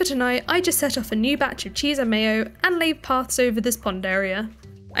now, so for tonight I just set off a new batch of cheese and mayo and laid paths over this pond area.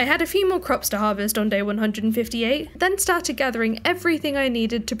 I had a few more crops to harvest on day 158, then started gathering everything I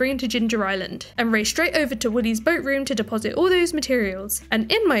needed to bring to Ginger Island, and raced straight over to Willie's boat room to deposit all those materials, and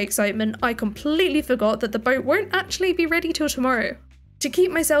in my excitement I completely forgot that the boat won't actually be ready till tomorrow. To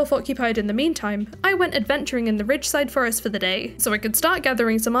keep myself occupied in the meantime, I went adventuring in the Ridgeside forest for the day, so I could start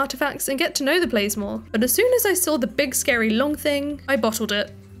gathering some artifacts and get to know the place more, but as soon as I saw the big scary long thing, I bottled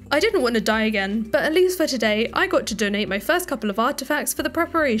it. I didn't want to die again, but at least for today, I got to donate my first couple of artifacts for the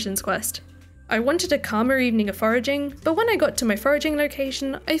preparations quest. I wanted a calmer evening of foraging, but when I got to my foraging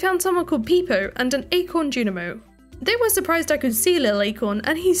location, I found someone called Peepo and an acorn Junimo. They were surprised I could see little Acorn,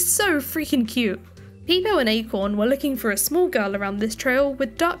 and he's so freaking cute. Peepo and Acorn were looking for a small girl around this trail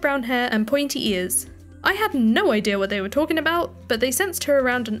with dark brown hair and pointy ears. I had no idea what they were talking about, but they sensed her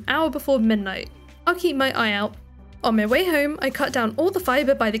around an hour before midnight. I'll keep my eye out. On my way home, I cut down all the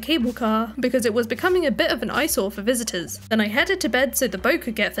fibre by the cable car because it was becoming a bit of an eyesore for visitors. Then I headed to bed so the boat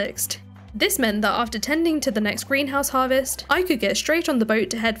could get fixed. This meant that after tending to the next greenhouse harvest, I could get straight on the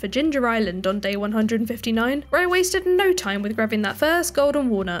boat to head for Ginger Island on day 159, where I wasted no time with grabbing that first golden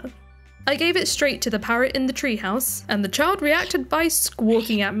walnut. I gave it straight to the parrot in the treehouse, and the child reacted by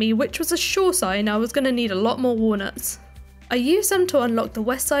squawking at me, which was a sure sign I was going to need a lot more walnuts. I used them to unlock the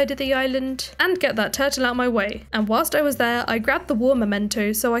west side of the island and get that turtle out my way, and whilst I was there I grabbed the war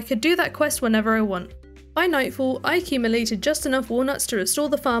memento so I could do that quest whenever I want. By nightfall I accumulated just enough walnuts to restore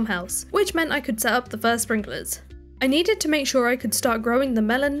the farmhouse, which meant I could set up the first sprinklers. I needed to make sure I could start growing the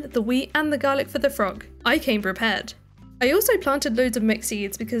melon, the wheat and the garlic for the frog. I came prepared. I also planted loads of mixed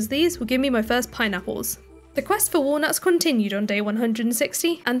seeds because these will give me my first pineapples. The quest for walnuts continued on day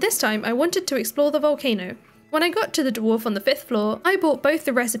 160, and this time I wanted to explore the volcano. When I got to the dwarf on the 5th floor, I bought both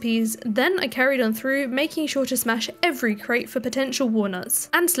the recipes, then I carried on through, making sure to smash every crate for potential walnuts,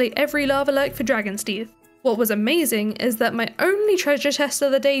 and slay every lava lurk for dragon's teeth. What was amazing is that my only treasure chest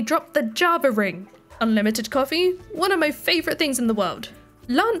of the day dropped the Java ring. Unlimited coffee? One of my favourite things in the world.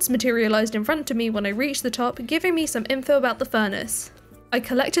 Lance materialised in front of me when I reached the top, giving me some info about the furnace. I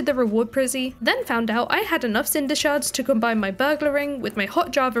collected the reward prizzy, then found out I had enough cinder shards to combine my burglar ring with my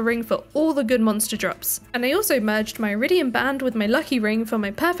hot Java ring for all the good monster drops. And I also merged my iridium band with my lucky ring for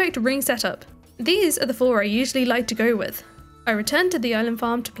my perfect ring setup. These are the 4 I usually like to go with. I returned to the island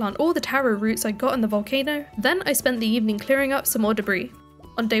farm to plant all the taro roots I got in the volcano, then I spent the evening clearing up some more debris.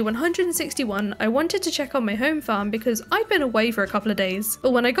 On day 161, I wanted to check on my home farm because I'd been away for a couple of days,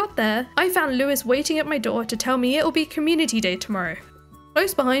 but when I got there, I found Lewis waiting at my door to tell me it'll be community day tomorrow.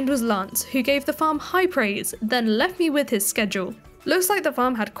 Close behind was Lance, who gave the farm high praise, then left me with his schedule. Looks like the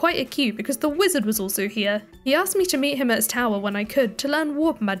farm had quite a queue because the wizard was also here. He asked me to meet him at his tower when I could to learn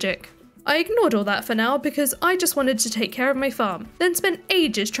warp magic. I ignored all that for now because I just wanted to take care of my farm, then spent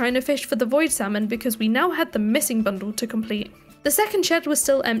ages trying to fish for the void salmon because we now had the missing bundle to complete. The second shed was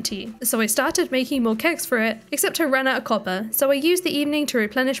still empty, so I started making more kegs for it, except I ran out of copper, so I used the evening to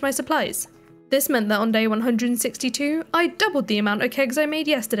replenish my supplies. This meant that on day 162, I doubled the amount of kegs I made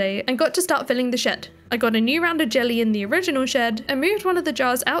yesterday and got to start filling the shed. I got a new round of jelly in the original shed and moved one of the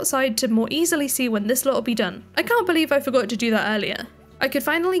jars outside to more easily see when this lot will be done. I can't believe I forgot to do that earlier. I could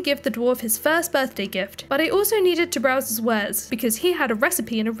finally give the dwarf his first birthday gift, but I also needed to browse his wares because he had a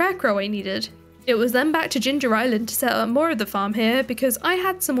recipe and a rare crow I needed. It was then back to Ginger Island to set up more of the farm here because I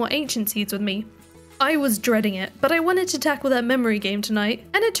had some more ancient seeds with me. I was dreading it, but I wanted to tackle that memory game tonight,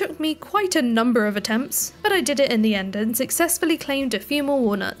 and it took me quite a number of attempts, but I did it in the end and successfully claimed a few more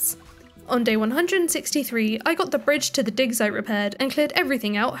walnuts. On day 163, I got the bridge to the dig site repaired and cleared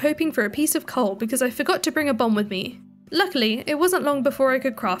everything out hoping for a piece of coal because I forgot to bring a bomb with me. Luckily, it wasn't long before I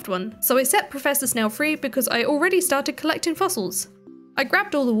could craft one, so I set Professor Snail free because I already started collecting fossils. I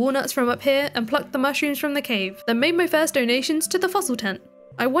grabbed all the walnuts from up here and plucked the mushrooms from the cave, then made my first donations to the fossil tent.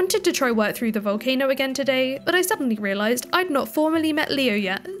 I wanted to try work through the volcano again today, but I suddenly realised I'd not formally met Leo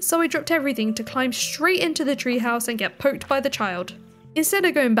yet, so I dropped everything to climb straight into the treehouse and get poked by the child. Instead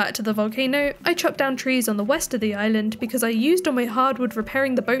of going back to the volcano, I chopped down trees on the west of the island because I used all my hardwood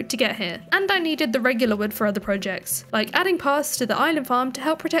repairing the boat to get here, and I needed the regular wood for other projects, like adding paths to the island farm to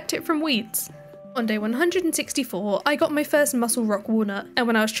help protect it from weeds. On day 164, I got my first mussel rock walnut, and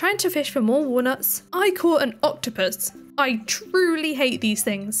when I was trying to fish for more walnuts, I caught an octopus. I truly hate these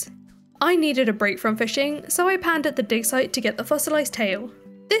things. I needed a break from fishing, so I panned at the dig site to get the fossilized tail.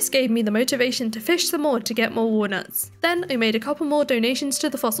 This gave me the motivation to fish some more to get more walnuts. Then I made a couple more donations to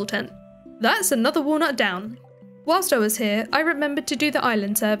the fossil tent. That's another walnut down. Whilst I was here, I remembered to do the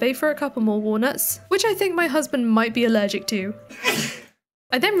island survey for a couple more walnuts, which I think my husband might be allergic to.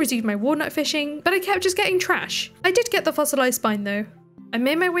 I then resumed my walnut fishing, but I kept just getting trash. I did get the fossilized spine though. I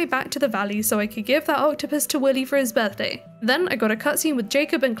made my way back to the valley so I could give that octopus to Willy for his birthday. Then I got a cutscene with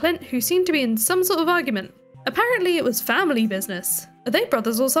Jacob and Clint who seemed to be in some sort of argument. Apparently it was family business. Are they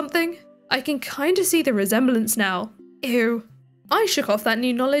brothers or something? I can kinda see the resemblance now. Ew. I shook off that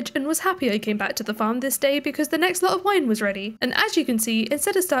new knowledge and was happy I came back to the farm this day because the next lot of wine was ready. And as you can see,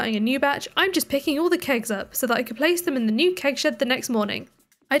 instead of starting a new batch, I'm just picking all the kegs up so that I could place them in the new keg shed the next morning.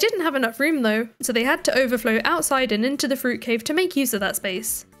 I didn't have enough room though, so they had to overflow outside and into the fruit cave to make use of that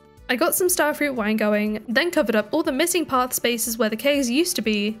space. I got some starfruit wine going, then covered up all the missing path spaces where the kegs used to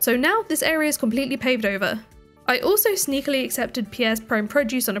be, so now this area is completely paved over. I also sneakily accepted Pierre's prime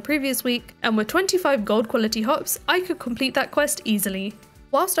produce on a previous week, and with 25 gold quality hops, I could complete that quest easily.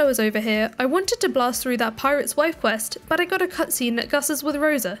 Whilst I was over here, I wanted to blast through that pirate's wife quest, but I got a cutscene at Gus's with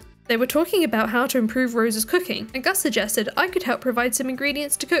Rosa. They were talking about how to improve Rosa's cooking, and Gus suggested I could help provide some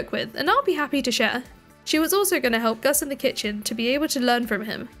ingredients to cook with, and I'll be happy to share. She was also going to help Gus in the kitchen to be able to learn from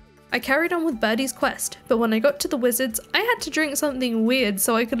him. I carried on with Birdie's quest, but when I got to the wizards, I had to drink something weird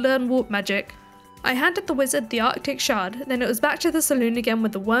so I could learn warp magic. I handed the wizard the Arctic shard, then it was back to the saloon again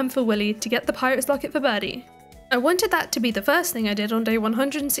with the worm for Willy to get the pirate's locket for Birdie. I wanted that to be the first thing I did on day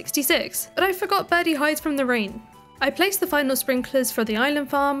 166, but I forgot Birdie hides from the rain. I placed the final sprinklers for the island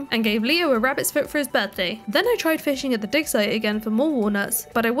farm and gave Leo a rabbit's foot for his birthday. Then I tried fishing at the dig site again for more walnuts,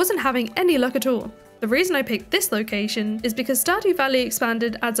 but I wasn't having any luck at all. The reason I picked this location is because Stardew Valley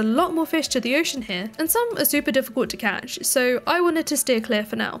Expanded adds a lot more fish to the ocean here, and some are super difficult to catch, so I wanted to steer clear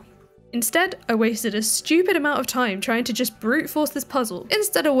for now. Instead, I wasted a stupid amount of time trying to just brute force this puzzle,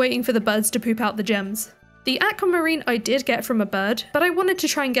 instead of waiting for the birds to poop out the gems. The aquamarine I did get from a bird, but I wanted to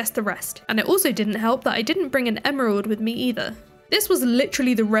try and guess the rest, and it also didn't help that I didn't bring an emerald with me either. This was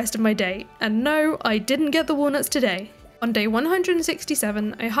literally the rest of my day, and no, I didn't get the walnuts today. On day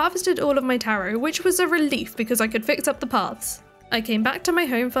 167, I harvested all of my taro, which was a relief because I could fix up the paths. I came back to my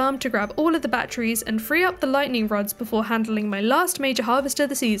home farm to grab all of the batteries and free up the lightning rods before handling my last major harvest of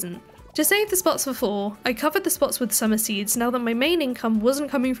the season. To save the spots for fall, I covered the spots with summer seeds now that my main income wasn't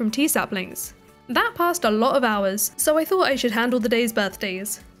coming from tea saplings. That passed a lot of hours, so I thought I should handle the day's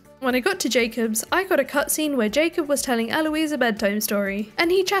birthdays. When I got to Jacob's, I got a cutscene where Jacob was telling Eloise a bedtime story,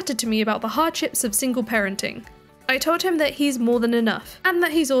 and he chatted to me about the hardships of single parenting. I told him that he's more than enough, and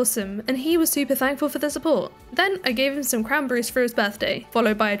that he's awesome, and he was super thankful for the support. Then I gave him some cranberries for his birthday,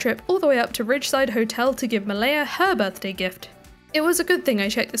 followed by a trip all the way up to Ridgeside Hotel to give Malaya her birthday gift. It was a good thing I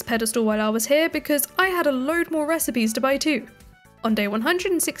checked this pedestal while I was here because I had a load more recipes to buy too. On day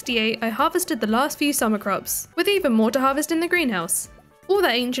 168, I harvested the last few summer crops, with even more to harvest in the greenhouse. All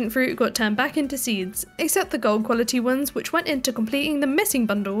that ancient fruit got turned back into seeds, except the gold quality ones which went into completing the missing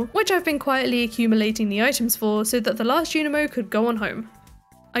bundle, which I've been quietly accumulating the items for so that the last Junimo could go on home.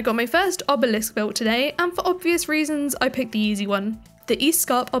 I got my first obelisk built today, and for obvious reasons I picked the easy one, the East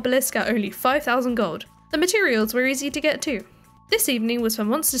Scarp obelisk at only 5,000 gold. The materials were easy to get too. This evening was for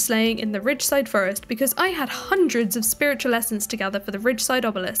monster slaying in the Ridgeside forest because I had hundreds of spiritual essence to gather for the Ridgeside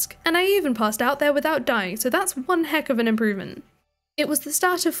obelisk, and I even passed out there without dying, so that's one heck of an improvement. It was the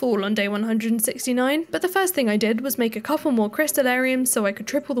start of fall on day 169, but the first thing I did was make a couple more crystallariums so I could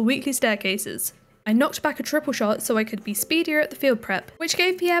triple the weekly staircases. I knocked back a triple shot so I could be speedier at the field prep, which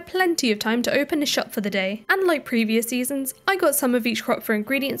gave Pierre plenty of time to open his shop for the day, and like previous seasons, I got some of each crop for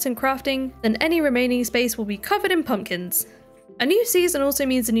ingredients and crafting, then any remaining space will be covered in pumpkins. A new season also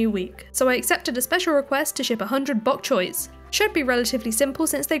means a new week, so I accepted a special request to ship 100 bok choys. Should be relatively simple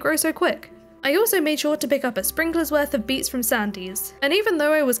since they grow so quick. I also made sure to pick up a sprinkler's worth of beets from Sandy's, and even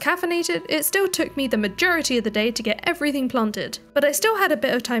though I was caffeinated, it still took me the majority of the day to get everything planted. But I still had a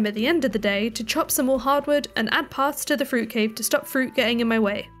bit of time at the end of the day to chop some more hardwood and add paths to the fruit cave to stop fruit getting in my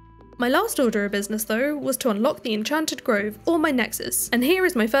way. My last order of business though was to unlock the Enchanted Grove, or my Nexus, and here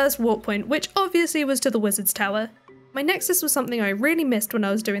is my first warp point, which obviously was to the Wizard's Tower. My Nexus was something I really missed when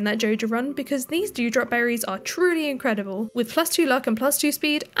I was doing that Joja run because these dewdrop berries are truly incredible, with +2 luck and +2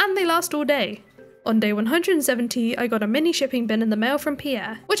 speed, and they last all day. On day 170, I got a mini shipping bin in the mail from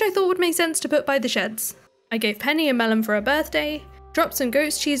Pierre, which I thought would make sense to put by the sheds. I gave Penny a melon for her birthday, dropped some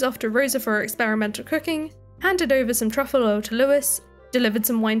goat's cheese off to Rosa for her experimental cooking, handed over some truffle oil to Lewis, delivered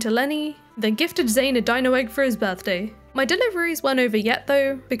some wine to Lenny, then gifted Zane a dino egg for his birthday. My deliveries weren't over yet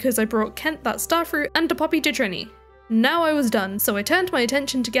though, because I brought Kent that starfruit and a poppy to Trini. Now I was done, so I turned my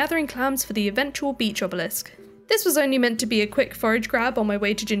attention to gathering clams for the eventual beach obelisk. This was only meant to be a quick forage grab on my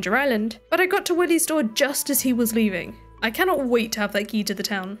way to Ginger Island, but I got to Willie's store just as he was leaving. I cannot wait to have that key to the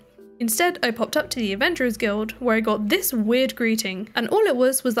town. Instead, I popped up to the Adventurers Guild, where I got this weird greeting, and all it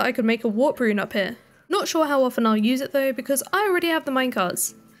was that I could make a warp rune up here. Not sure how often I'll use it though, because I already have the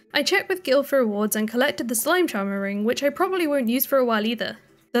minecarts. I checked with Guild for rewards and collected the slime charmer ring, which I probably won't use for a while either.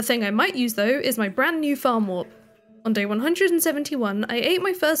 The thing I might use though is my brand new farm warp. On day 171, I ate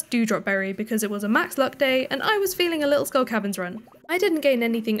my first dewdrop berry because it was a max luck day and I was feeling a little Skull Cabins run. I didn't gain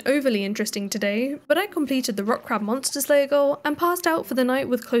anything overly interesting today, but I completed the rock crab monster slayer goal and passed out for the night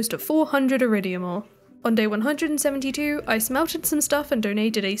with close to 400 iridium ore. On day 172, I smelted some stuff and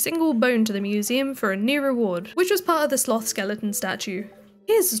donated a single bone to the museum for a new reward, which was part of the sloth skeleton statue.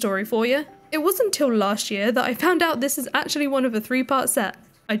 Here's the story for you. It wasn't until last year that I found out this is actually one of a 3-part set.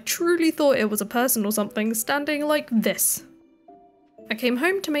 I truly thought it was a person or something standing like this. I came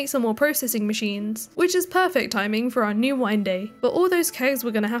home to make some more processing machines, which is perfect timing for our new wine day, but all those kegs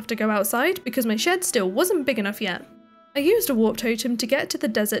were going to have to go outside because my shed still wasn't big enough yet. I used a warp totem to get to the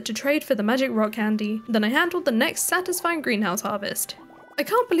desert to trade for the magic rock candy, then I handled the next satisfying greenhouse harvest. I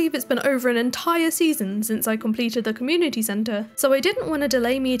can't believe it's been over an entire season since I completed the community centre, so I didn't want to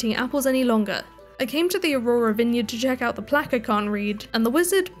delay me eating apples any longer. I came to the Aurora Vineyard to check out the plaque I can't read, and the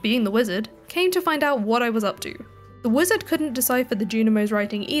wizard, being the wizard, came to find out what I was up to. The wizard couldn't decipher the Junimo's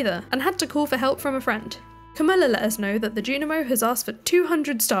writing either, and had to call for help from a friend. Camilla let us know that the Junimo has asked for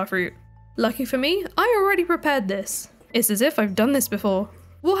 200 starfruit. Lucky for me, I already prepared this. It's as if I've done this before.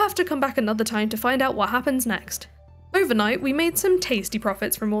 We'll have to come back another time to find out what happens next. Overnight, we made some tasty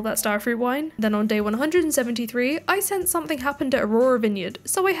profits from all that starfruit wine. Then on day 173, I sensed something happened at Aurora Vineyard,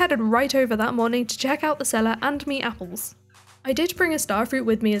 so I headed right over that morning to check out the cellar and meet apples. I did bring a starfruit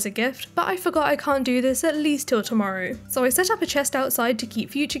with me as a gift, but I forgot I can't do this at least till tomorrow, so I set up a chest outside to keep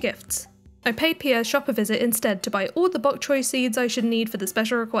future gifts. I paid Pierre's shop a visit instead to buy all the bok choy seeds I should need for the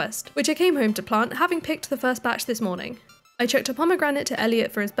special request, which I came home to plant, having picked the first batch this morning. I checked a pomegranate to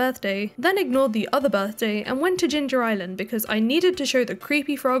Elliot for his birthday, then ignored the other birthday and went to Ginger Island because I needed to show the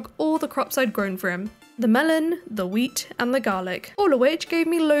creepy frog all the crops I'd grown for him. The melon, the wheat, and the garlic, all of which gave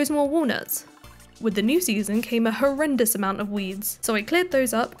me loads more walnuts. With the new season came a horrendous amount of weeds, so I cleared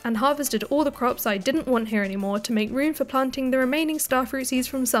those up and harvested all the crops I didn't want here anymore to make room for planting the remaining starfruit seeds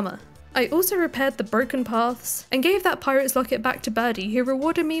from summer. I also repaired the broken paths and gave that pirate's locket back to Birdie, who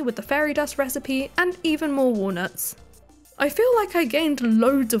rewarded me with the fairy dust recipe and even more walnuts. I feel like I gained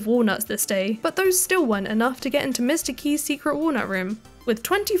loads of walnuts this day, but those still weren't enough to get into Mr. Key's secret walnut room. With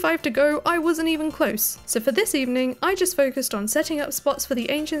 25 to go, I wasn't even close, so for this evening, I just focused on setting up spots for the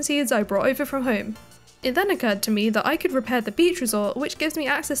ancient seeds I brought over from home. It then occurred to me that I could repair the beach resort, which gives me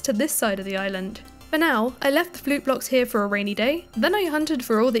access to this side of the island. For now, I left the flute blocks here for a rainy day, then I hunted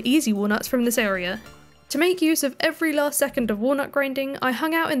for all the easy walnuts from this area. To make use of every last second of walnut grinding, I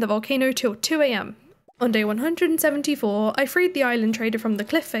hung out in the volcano till 2 AM. On day 174, I freed the island trader from the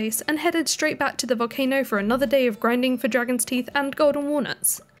cliff face and headed straight back to the volcano for another day of grinding for dragon's teeth and golden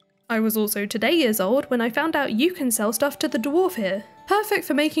walnuts. I was also today years old when I found out you can sell stuff to the dwarf here, perfect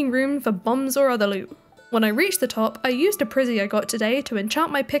for making room for bombs or other loot. When I reached the top, I used a prizzy I got today to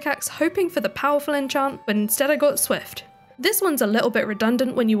enchant my pickaxe, hoping for the powerful enchant, but instead I got swift. This one's a little bit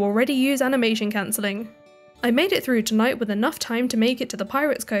redundant when you already use animation cancelling. I made it through tonight with enough time to make it to the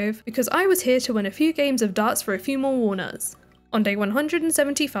Pirate's Cove because I was here to win a few games of darts for a few more walnuts. On day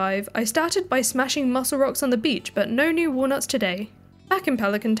 175, I started by smashing muscle rocks on the beach, but no new walnuts today. Back in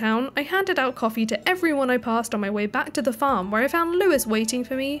Pelican Town, I handed out coffee to everyone I passed on my way back to the farm, where I found Lewis waiting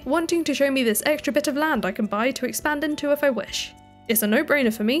for me, wanting to show me this extra bit of land I can buy to expand into if I wish. It's a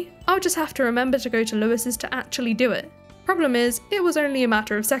no-brainer for me, I'll just have to remember to go to Lewis's to actually do it. Problem is, it was only a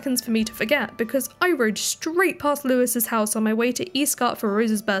matter of seconds for me to forget because I rode straight past Lewis's house on my way to East Scarp for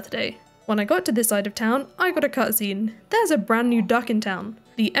Rose's birthday. When I got to this side of town, I got a cutscene. There's a brand new duck in town,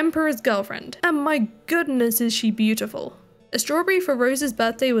 the Emperor's girlfriend, and my goodness is she beautiful. A strawberry for Rose's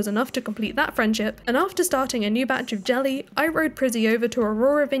birthday was enough to complete that friendship, and after starting a new batch of jelly, I rode Prizzy over to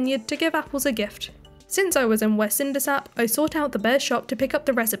Aurora Vineyard to give apples a gift. Since I was in West Cindersap, I sought out the bear's shop to pick up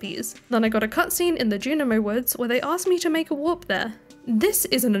the recipes. Then I got a cutscene in the Junimo Woods where they asked me to make a warp there. This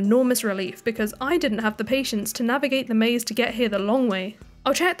is an enormous relief because I didn't have the patience to navigate the maze to get here the long way.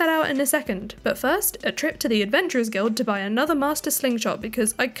 I'll check that out in a second, but first, a trip to the Adventurers Guild to buy another master slingshot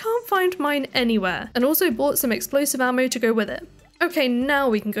because I can't find mine anywhere, and also bought some explosive ammo to go with it. Okay, now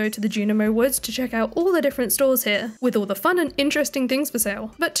we can go to the Junimo Woods to check out all the different stores here, with all the fun and interesting things for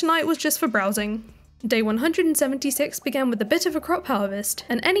sale, but tonight was just for browsing. Day 176 began with a bit of a crop harvest,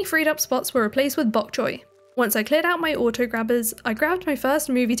 and any freed up spots were replaced with bok choy. Once I cleared out my auto grabbers, I grabbed my first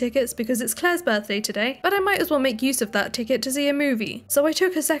movie tickets because it's Claire's birthday today, but I might as well make use of that ticket to see a movie, so I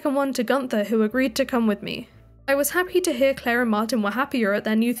took a second one to Gunther, who agreed to come with me. I was happy to hear Claire and Martin were happier at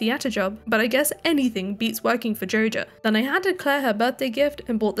their new theatre job, but I guess anything beats working for Joja. Then I handed Claire her birthday gift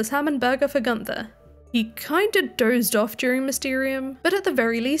and bought the salmon burger for Gunther. He kinda dozed off during Mysterium, but at the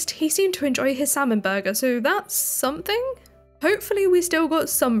very least, he seemed to enjoy his salmon burger, so that's something? Hopefully we still got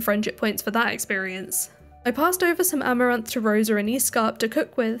some friendship points for that experience. I passed over some amaranth to Rosa and East Scarp to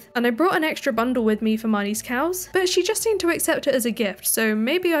cook with, and I brought an extra bundle with me for Marnie's cows, but she just seemed to accept it as a gift, so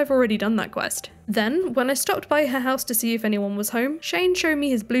maybe I've already done that quest. Then, when I stopped by her house to see if anyone was home, Shane showed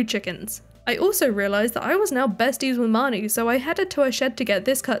me his blue chickens. I also realised that I was now besties with Marnie, so I headed to her shed to get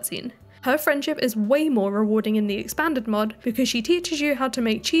this cutscene. Her friendship is way more rewarding in the Expanded mod because she teaches you how to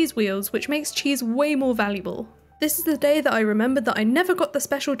make cheese wheels, which makes cheese way more valuable. This is the day that I remembered that I never got the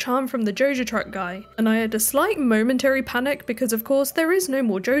special charm from the Joja truck guy, and I had a slight momentary panic because of course there is no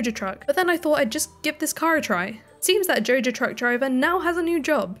more Joja truck, but then I thought I'd just give this car a try. Seems that Joja truck driver now has a new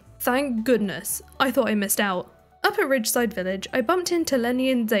job. Thank goodness, I thought I missed out. Up at Ridgeside Village, I bumped into Lenny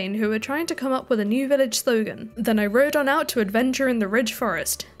and Zane who were trying to come up with a new village slogan. Then I rode on out to adventure in the Ridge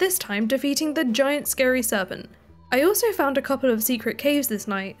Forest, this time defeating the giant scary serpent. I also found a couple of secret caves this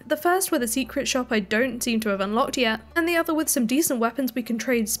night, the first with a secret shop I don't seem to have unlocked yet, and the other with some decent weapons we can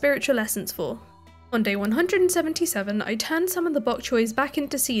trade spiritual essence for. On day 177, I turned some of the bok choys back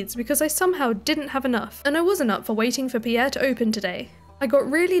into seeds because I somehow didn't have enough, and I wasn't up for waiting for Pierre to open today. I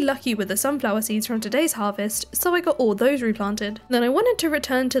got really lucky with the sunflower seeds from today's harvest, so I got all those replanted. Then I wanted to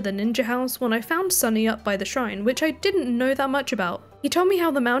return to the ninja house when I found Sunny up by the shrine, which I didn't know that much about. He told me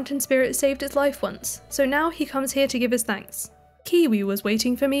how the mountain spirit saved his life once, so now he comes here to give his thanks. Kiwi was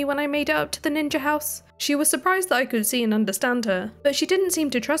waiting for me when I made it up to the ninja house. She was surprised that I could see and understand her, but she didn't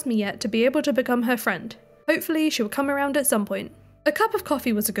seem to trust me yet to be able to become her friend. Hopefully she'll come around at some point. A cup of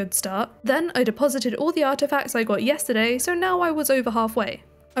coffee was a good start. Then I deposited all the artifacts I got yesterday, so now I was over halfway.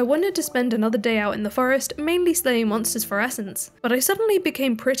 I wanted to spend another day out in the forest, mainly slaying monsters for essence, but I suddenly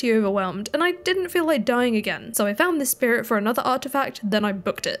became pretty overwhelmed and I didn't feel like dying again, so I found this spirit for another artifact, then I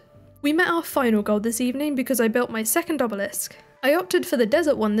booked it. We met our final goal this evening because I built my second obelisk. I opted for the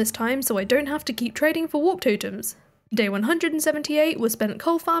desert one this time so I don't have to keep trading for warp totems. Day 178 was spent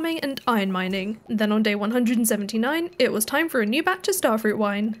coal farming and iron mining. Then on day 179, it was time for a new batch of starfruit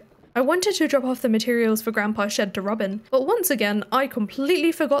wine. I wanted to drop off the materials for Grandpa's shed to Robin, but once again, I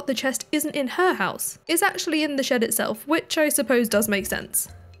completely forgot the chest isn't in her house. It's actually in the shed itself, which I suppose does make sense.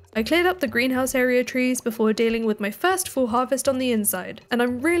 I cleared up the greenhouse area trees before dealing with my first full harvest on the inside, and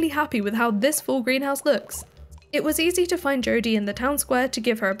I'm really happy with how this full greenhouse looks. It was easy to find Jodie in the town square to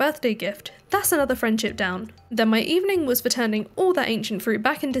give her a birthday gift. That's another friendship down. Then my evening was for turning all that ancient fruit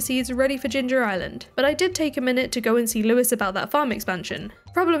back into seeds ready for Ginger Island, but I did take a minute to go and see Lewis about that farm expansion.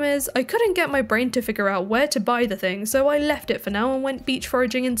 Problem is, I couldn't get my brain to figure out where to buy the thing, so I left it for now and went beach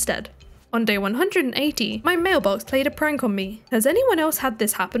foraging instead. On day 180, my mailbox played a prank on me. Has anyone else had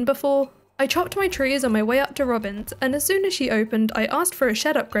this happen before? I chopped my trees on my way up to Robin's, and as soon as she opened, I asked for a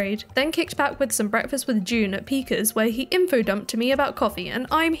shed upgrade, then kicked back with some breakfast with June at Pika's where he info dumped to me about coffee, and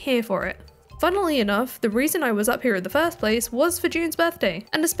I'm here for it. Funnily enough, the reason I was up here in the first place was for June's birthday,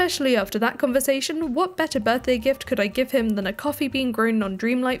 and especially after that conversation, what better birthday gift could I give him than a coffee being grown on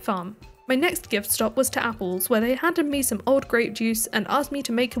Dreamlight Farm? My next gift stop was to Apples, where they handed me some old grape juice and asked me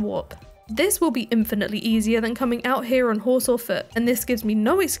to make a warp. This will be infinitely easier than coming out here on horse or foot, and this gives me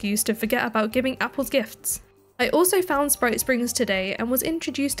no excuse to forget about giving Apples gifts. I also found Sprite Springs today and was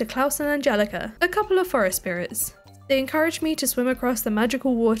introduced to Klaus and Angelica, a couple of forest spirits. They encouraged me to swim across the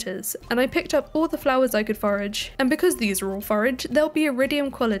magical waters, and I picked up all the flowers I could forage, and because these are all forage, they'll be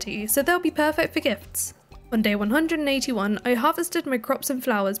iridium quality, so they'll be perfect for gifts. On day 181, I harvested my crops and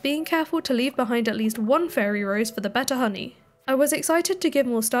flowers, being careful to leave behind at least one fairy rose for the better honey. I was excited to give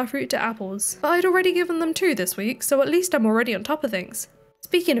more starfruit to Apples, but I'd already given them 2 this week, so at least I'm already on top of things.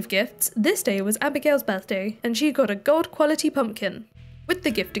 Speaking of gifts, this day was Abigail's birthday, and she got a gold quality pumpkin. With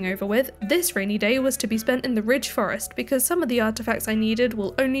the gifting over with, this rainy day was to be spent in the Ridge Forest because some of the artifacts I needed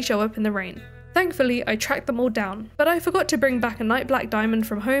will only show up in the rain. Thankfully, I tracked them all down, but I forgot to bring back a night black diamond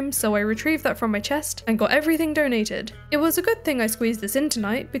from home, so I retrieved that from my chest and got everything donated. It was a good thing I squeezed this in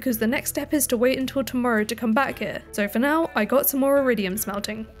tonight because the next step is to wait until tomorrow to come back here, so for now, I got some more iridium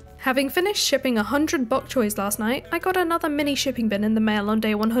smelting. Having finished shipping 100 bok choys last night, I got another mini shipping bin in the mail on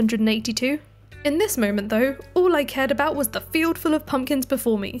day 182. In this moment though, all I cared about was the field full of pumpkins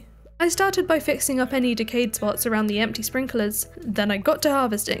before me. I started by fixing up any decayed spots around the empty sprinklers, then I got to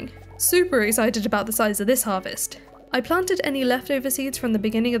harvesting. Super excited about the size of this harvest. I planted any leftover seeds from the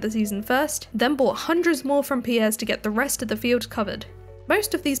beginning of the season first, then bought hundreds more from Pierre's to get the rest of the field covered.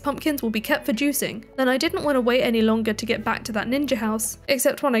 Most of these pumpkins will be kept for juicing, then I didn't want to wait any longer to get back to that ninja house,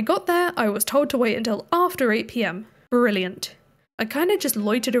 except when I got there I was told to wait until after 8 PM. Brilliant. I kinda just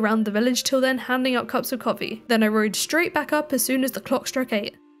loitered around the village till then handing out cups of coffee, then I rode straight back up as soon as the clock struck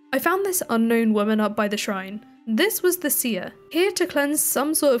 8. I found this unknown woman up by the shrine. This was the seer, here to cleanse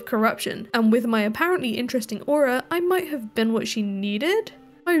some sort of corruption, and with my apparently interesting aura, I might have been what she needed?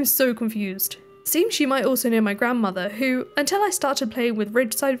 I'm so confused. Seems she might also know my grandmother, who, until I started playing with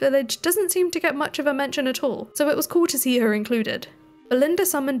Ridgeside Village, doesn't seem to get much of a mention at all, so it was cool to see her included. Belinda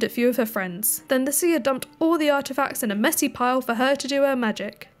summoned a few of her friends, then the seer dumped all the artifacts in a messy pile for her to do her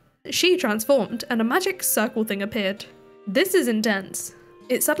magic. She transformed, and a magic circle thing appeared. This is intense.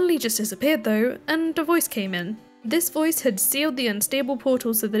 It suddenly just disappeared though, and a voice came in. This voice had sealed the unstable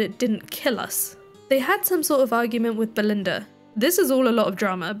portal so that it didn't kill us. They had some sort of argument with Belinda. This is all a lot of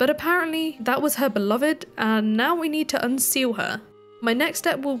drama, but apparently that was her beloved, and now we need to unseal her. My next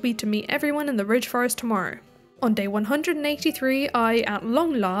step will be to meet everyone in the Ridge Forest tomorrow. On day 183, I, at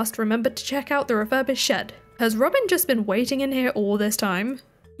long last, remembered to check out the refurbished shed. Has Robin just been waiting in here all this time?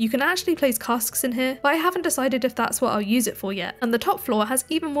 You can actually place casks in here, but I haven't decided if that's what I'll use it for yet, and the top floor has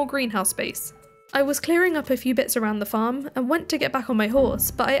even more greenhouse space. I was clearing up a few bits around the farm, and went to get back on my horse,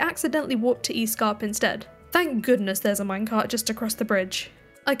 but I accidentally warped to East Scarp instead. Thank goodness there's a minecart just across the bridge.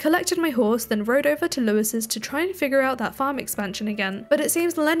 I collected my horse, then rode over to Lewis's to try and figure out that farm expansion again, but it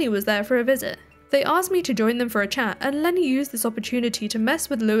seems Lenny was there for a visit. They asked me to join them for a chat, and Lenny used this opportunity to mess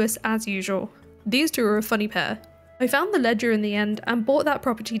with Lewis as usual. These two are a funny pair. I found the ledger in the end and bought that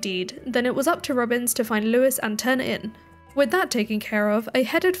property deed, then it was up to Robin's to find Lewis and turn it in. With that taken care of, I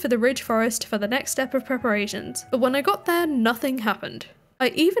headed for the Ridge Forest for the next step of preparations, but when I got there, nothing happened. I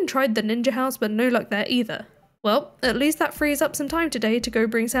even tried the ninja house, but no luck there either. Well, at least that frees up some time today to go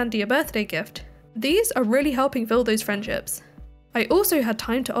bring Sandy a birthday gift. These are really helping fill those friendships. I also had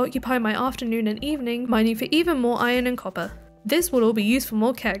time to occupy my afternoon and evening mining for even more iron and copper. This will all be used for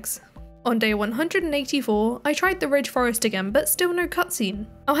more kegs. On day 184, I tried the Ridge Forest again, but still no cutscene.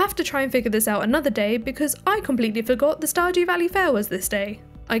 I'll have to try and figure this out another day because I completely forgot the Stardew Valley Fair was this day.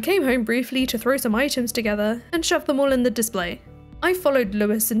 I came home briefly to throw some items together and shove them all in the display. I followed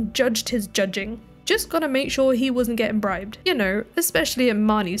Lewis and judged his judging. Just gotta make sure he wasn't getting bribed. You know, especially at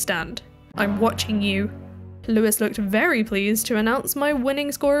Marnie's stand. I'm watching you. Lewis looked very pleased to announce my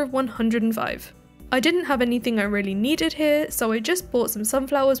winning score of 105. I didn't have anything I really needed here, so I just bought some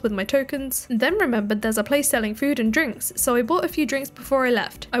sunflowers with my tokens, then remembered there's a place selling food and drinks, so I bought a few drinks before I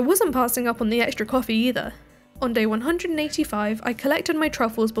left. I wasn't passing up on the extra coffee either. On day 185, I collected my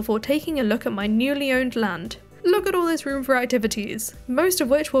truffles before taking a look at my newly owned land. Look at all this room for activities, most of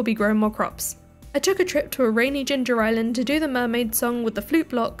which will be growing more crops. I took a trip to a rainy ginger island to do the mermaid song with the flute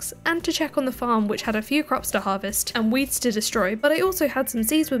blocks and to check on the farm, which had a few crops to harvest and weeds to destroy, but I also had some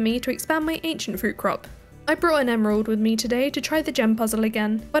seeds with me to expand my ancient fruit crop. I brought an emerald with me today to try the gem puzzle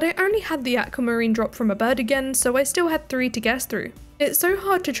again, but I only had the aquamarine drop from a bird again, so I still had 3 to guess through. It's so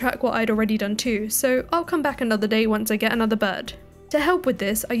hard to track what I'd already done too, so I'll come back another day once I get another bird. To help with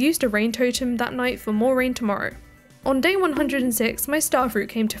this, I used a rain totem that night for more rain tomorrow. On day 106, my starfruit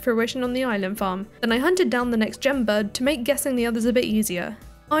came to fruition on the island farm, then I hunted down the next gem bird to make guessing the others a bit easier.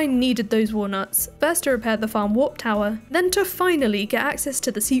 I needed those walnuts, first to repair the farm warp tower, then to finally get access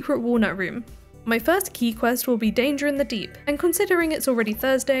to the secret walnut room. My first key quest will be Danger in the Deep, and considering it's already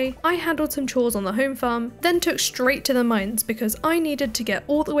Thursday, I handled some chores on the home farm, then took straight to the mines because I needed to get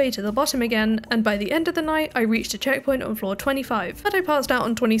all the way to the bottom again, and by the end of the night I reached a checkpoint on floor 25, but I passed out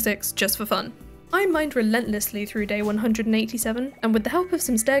on 26 just for fun. I mined relentlessly through day 187, and with the help of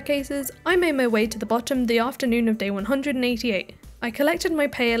some staircases, I made my way to the bottom the afternoon of day 188. I collected my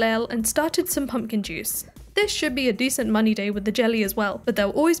pale ale and started some pumpkin juice. This should be a decent money day with the jelly as well, but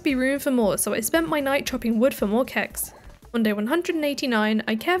there'll always be room for more, so I spent my night chopping wood for more kegs. On day 189,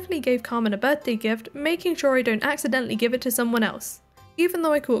 I carefully gave Carmen a birthday gift, making sure I don't accidentally give it to someone else. Even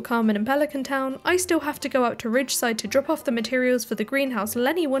though I caught Carmen in Pelican Town, I still have to go out to Ridgeside to drop off the materials for the greenhouse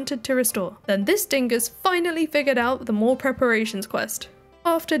Lenny wanted to restore. Then this dingus finally figured out the more preparations quest.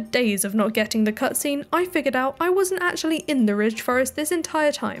 After days of not getting the cutscene, I figured out I wasn't actually in the Ridge Forest this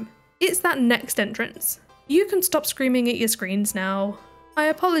entire time. It's that next entrance. You can stop screaming at your screens now. I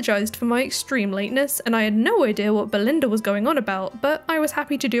apologised for my extreme lateness, and I had no idea what Belinda was going on about, but I was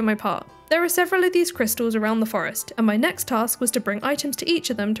happy to do my part. There are several of these crystals around the forest, and my next task was to bring items to each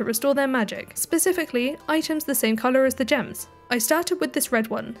of them to restore their magic, specifically items the same colour as the gems. I started with this red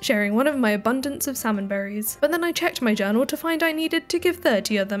one, sharing one of my abundance of salmon berries, but then I checked my journal to find I needed to give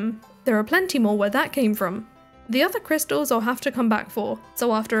 30 of them. There are plenty more where that came from. The other crystals I'll have to come back for,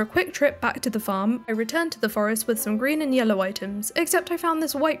 so after a quick trip back to the farm, I returned to the forest with some green and yellow items, except I found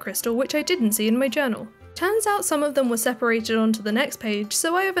this white crystal which I didn't see in my journal. Turns out some of them were separated onto the next page,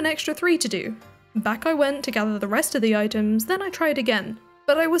 so I have an extra 3 to do. Back I went to gather the rest of the items, then I tried again.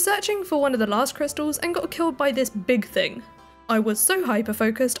 But I was searching for one of the last crystals and got killed by this big thing. I was so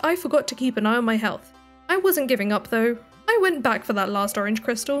hyper-focused I forgot to keep an eye on my health. I wasn't giving up though. I went back for that last orange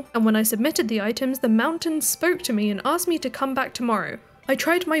crystal, and when I submitted the items, the mountain spoke to me and asked me to come back tomorrow. I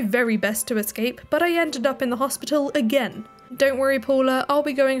tried my very best to escape, but I ended up in the hospital again. Don't worry Paula, I'll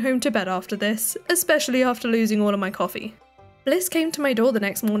be going home to bed after this, especially after losing all of my coffee. Bliss came to my door the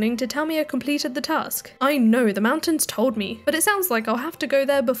next morning to tell me I completed the task. I know the mountains told me, but it sounds like I'll have to go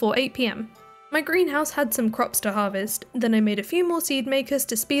there before 8 PM. My greenhouse had some crops to harvest, then I made a few more seed makers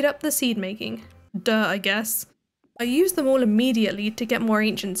to speed up the seed making. Duh, I guess. I used them all immediately to get more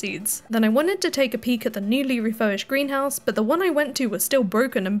ancient seeds. Then I wanted to take a peek at the newly refurbished greenhouse, but the one I went to was still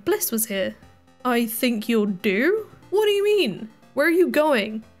broken and Bliss was here. I think you'll do? What do you mean? Where are you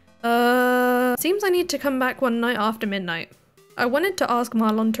going? Seems I need to come back one night after midnight. I wanted to ask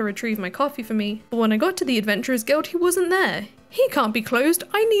Marlon to retrieve my coffee for me, but when I got to the Adventurers Guild he wasn't there. He can't be closed,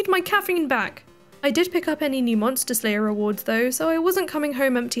 I need my caffeine back. I did pick up any new Monster Slayer rewards though, so I wasn't coming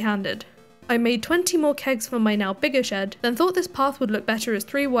home empty-handed. I made 20 more kegs for my now bigger shed, then thought this path would look better as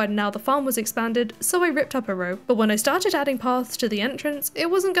 3 wide now the farm was expanded, so I ripped up a row. But when I started adding paths to the entrance, it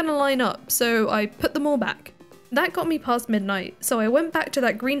wasn't gonna line up, so I put them all back. That got me past midnight, so I went back to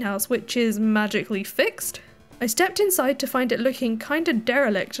that greenhouse which is magically fixed. I stepped inside to find it looking kinda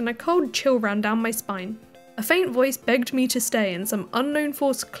derelict and a cold chill ran down my spine. A faint voice begged me to stay and some unknown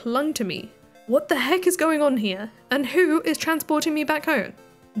force clung to me. What the heck is going on here? And who is transporting me back home?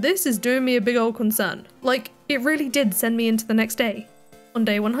 This is doing me a big old concern. Like, it really did send me into the next day. On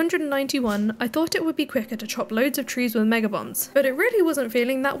day 191, I thought it would be quicker to chop loads of trees with mega bombs, but it really wasn't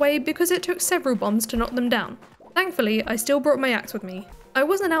feeling that way because it took several bombs to knock them down. Thankfully, I still brought my axe with me. I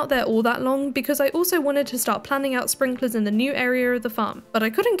wasn't out there all that long because I also wanted to start planning out sprinklers in the new area of the farm, but I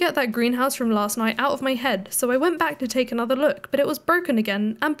couldn't get that greenhouse from last night out of my head, so I went back to take another look, but it was broken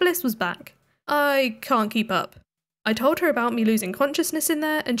again and Bliss was back. I can't keep up. I told her about me losing consciousness in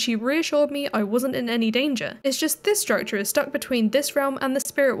there and she reassured me I wasn't in any danger. It's just this structure is stuck between this realm and the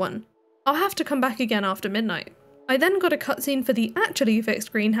spirit one. I'll have to come back again after midnight. I then got a cutscene for the actually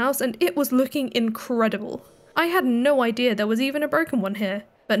fixed greenhouse and it was looking incredible. I had no idea there was even a broken one here,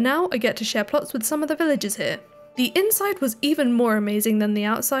 but now I get to share plots with some of the villagers here. The inside was even more amazing than the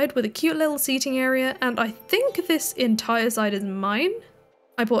outside with a cute little seating area, and I think this entire side is mine?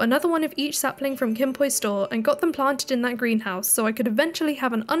 I bought another one of each sapling from Kimpoi's store and got them planted in that greenhouse so I could eventually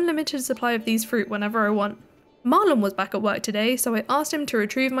have an unlimited supply of these fruit whenever I want. Marlon was back at work today, so I asked him to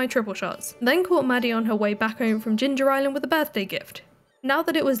retrieve my triple shots, then caught Maddie on her way back home from Ginger Island with a birthday gift. Now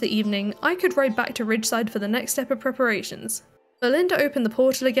that it was the evening, I could ride back to Ridgeside for the next step of preparations. Belinda opened the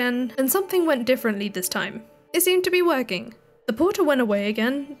portal again, and something went differently this time. It seemed to be working. The portal went away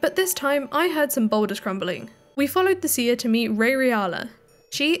again, but this time I heard some boulders crumbling. We followed the seer to meet Rayriala.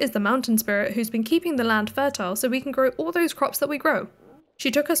 She is the mountain spirit who's been keeping the land fertile so we can grow all those crops that we grow.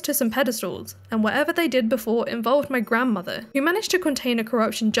 She took us to some pedestals, and whatever they did before involved my grandmother, who managed to contain a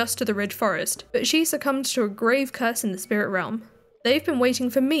corruption just to the Ridge Forest, but she succumbed to a grave curse in the spirit realm. They've been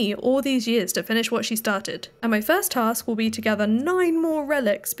waiting for me all these years to finish what she started, and my first task will be to gather 9 more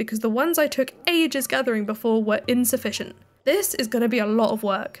relics because the ones I took ages gathering before were insufficient. This is going to be a lot of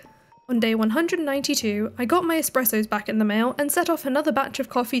work. On day 192, I got my espressos back in the mail and set off another batch of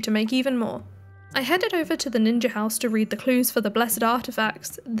coffee to make even more. I headed over to the ninja house to read the clues for the blessed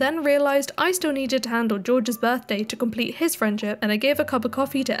artifacts, then realised I still needed to handle George's birthday to complete his friendship, and I gave a cup of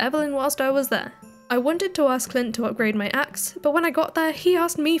coffee to Evelyn whilst I was there. I wanted to ask Clint to upgrade my axe, but when I got there, he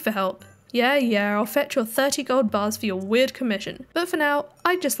asked me for help. Yeah, I'll fetch your 30 gold bars for your weird commission, but for now,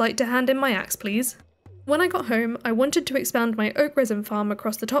 I'd just like to hand in my axe, please. When I got home, I wanted to expand my oak resin farm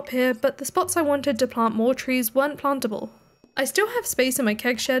across the top here, but the spots I wanted to plant more trees weren't plantable. I still have space in my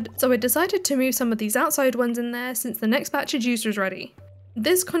keg shed, so I decided to move some of these outside ones in there since the next batch of juice was ready.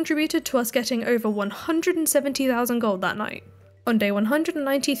 This contributed to us getting over 170,000 gold that night. On day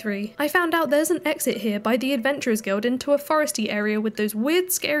 193, I found out there's an exit here by the Adventurers Guild into a foresty area with those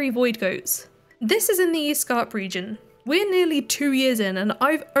weird scary void goats. This is in the East Scarp region. We're nearly 2 years in and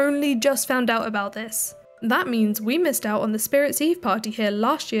I've only just found out about this. That means we missed out on the Spirit's Eve party here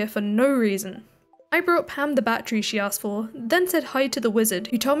last year for no reason. I brought Pam the battery she asked for, then said hi to the wizard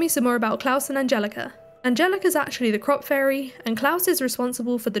who told me some more about Klaus and Angelica. Angelica's actually the crop fairy, and Klaus is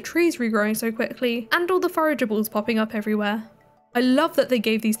responsible for the trees regrowing so quickly and all the forageables popping up everywhere. I love that they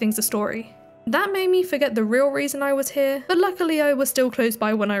gave these things a story. That made me forget the real reason I was here, but luckily I was still close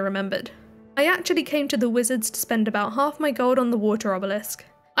by when I remembered. I actually came to the wizards to spend about half my gold on the water obelisk.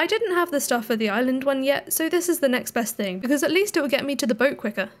 I didn't have the stuff for the island one yet, so this is the next best thing, because at least it will get me to the boat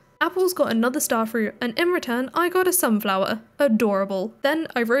quicker. Apples got another starfruit, and in return I got a sunflower. Adorable. Then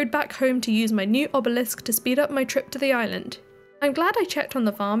I rode back home to use my new obelisk to speed up my trip to the island. I'm glad I checked on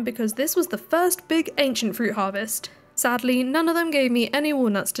the farm because this was the first big ancient fruit harvest. Sadly, none of them gave me any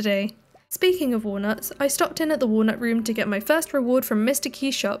walnuts today. Speaking of walnuts, I stopped in at the walnut room to get my first reward from Mr.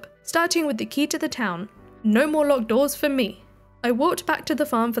 Key's shop, starting with the key to the town. No more locked doors for me. I walked back to the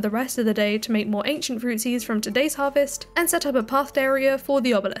farm for the rest of the day to make more ancient fruit seeds from today's harvest and set up a pathed area for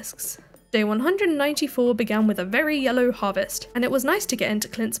the obelisks. Day 194 began with a very yellow harvest, and it was nice to get into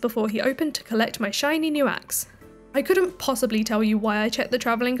Clint's before he opened to collect my shiny new axe. I couldn't possibly tell you why I checked the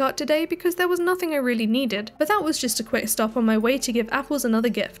travelling cart today because there was nothing I really needed, but that was just a quick stop on my way to give Apples another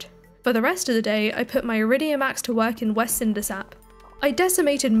gift. For the rest of the day, I put my iridium axe to work in West Cindersap. I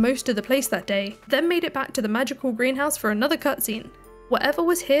decimated most of the place that day, then made it back to the magical greenhouse for another cutscene. Whatever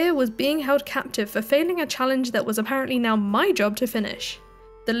was here was being held captive for failing a challenge that was apparently now my job to finish.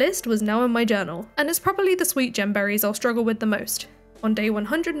 The list was now in my journal, and it's probably the sweet gemberries I'll struggle with the most. On day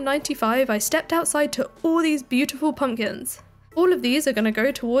 195, I stepped outside to all these beautiful pumpkins. All of these are going to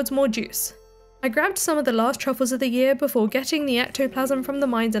go towards more juice. I grabbed some of the last truffles of the year before getting the ectoplasm from the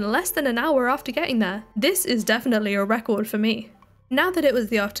mines in less than an hour after getting there. This is definitely a record for me. Now that it was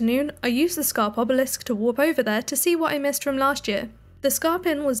the afternoon, I used the Scarp obelisk to warp over there to see what I missed from last year. The Scarp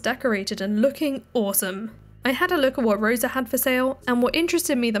Inn was decorated and looking awesome. I had a look at what Rosa had for sale, and what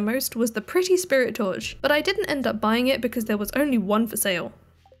interested me the most was the pretty spirit torch, but I didn't end up buying it because there was only one for sale.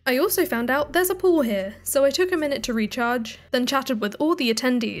 I also found out there's a pool here, so I took a minute to recharge, then chatted with all the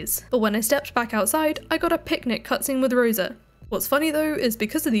attendees, but when I stepped back outside, I got a picnic cutscene with Rosa. What's funny though is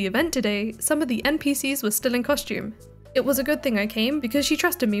because of the event today, some of the NPCs were still in costume. It was a good thing I came because she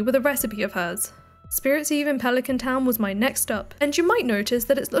trusted me with a recipe of hers. Spirit's Eve in Pelican Town was my next stop, and you might notice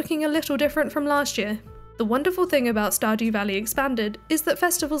that it's looking a little different from last year. The wonderful thing about Stardew Valley Expanded is that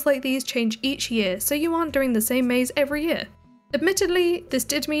festivals like these change each year, so you aren't doing the same maze every year. Admittedly, this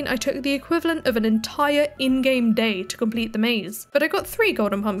did mean I took the equivalent of an entire in-game day to complete the maze, but I got 3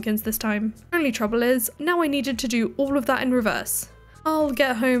 golden pumpkins this time. Only trouble is, now I needed to do all of that in reverse. I'll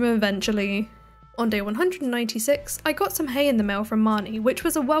get home eventually. On day 196, I got some hay in the mail from Marnie, which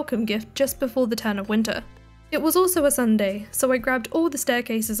was a welcome gift just before the turn of winter. It was also a Sunday, so I grabbed all the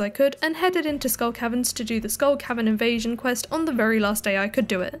staircases I could and headed into Skull Caverns to do the Skull Cavern Invasion quest on the very last day I could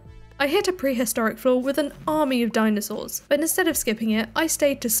do it. I hit a prehistoric floor with an army of dinosaurs, but instead of skipping it, I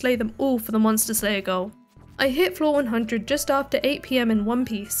stayed to slay them all for the Monster Slayer goal. I hit floor 100 just after 8 PM in one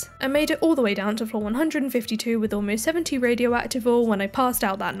piece, and made it all the way down to floor 152 with almost 70 radioactive ore when I passed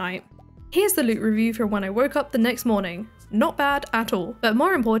out that night. Here's the loot review for when I woke up the next morning. Not bad at all, but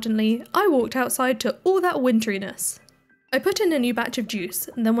more importantly, I walked outside to all that winteriness. I put in a new batch of juice,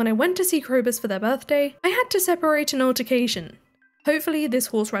 and then when I went to see Krobus for their birthday, I had to separate an altercation. Hopefully this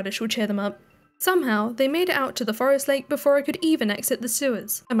horseradish will cheer them up. Somehow, they made it out to the forest lake before I could even exit the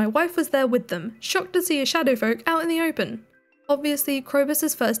sewers, and my wife was there with them, shocked to see a shadowfolk out in the open. Obviously,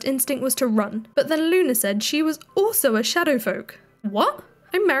 Krobus's first instinct was to run, but then Lunna said she was also a shadowfolk. What?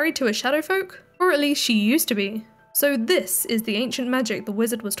 I'm married to a shadowfolk? Or at least she used to be. So this is the ancient magic the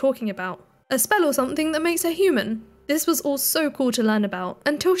wizard was talking about. A spell or something that makes her human. This was all so cool to learn about,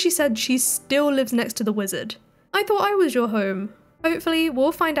 until she said she still lives next to the wizard. I thought I was your home. Hopefully,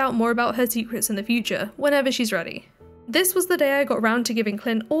 we'll find out more about her secrets in the future, whenever she's ready. This was the day I got round to giving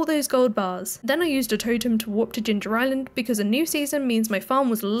Clint all those gold bars. Then I used a totem to warp to Ginger Island because a new season means my farm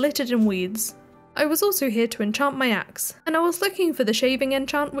was littered in weeds. I was also here to enchant my axe, and I was looking for the shaving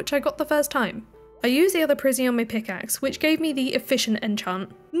enchant which I got the first time. I used the other prizzy on my pickaxe, which gave me the efficient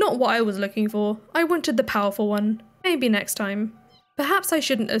enchant. Not what I was looking for, I wanted the powerful one. Maybe next time. Perhaps I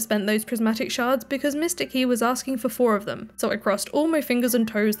shouldn't have spent those prismatic shards because Mr. Key was asking for 4 of them, so I crossed all my fingers and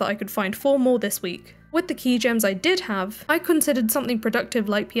toes that I could find 4 more this week. With the key gems I did have, I considered something productive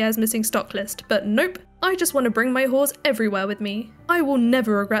like Pierre's missing stock list, but nope, I just want to bring my horse everywhere with me. I will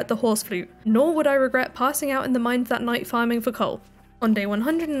never regret the horse flute, nor would I regret passing out in the mines that night farming for coal. On day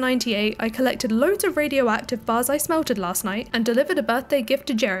 198, I collected loads of radioactive bars I smelted last night and delivered a birthday gift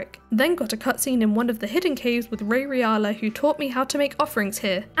to Jarek, then got a cutscene in one of the hidden caves with Ray Riala who taught me how to make offerings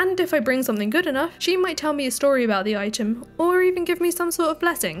here, and if I bring something good enough, she might tell me a story about the item, or even give me some sort of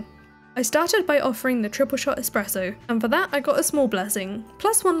blessing. I started by offering the triple shot espresso, and for that I got a small blessing,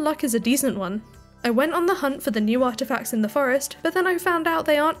 +1 luck is a decent one. I went on the hunt for the new artifacts in the forest, but then I found out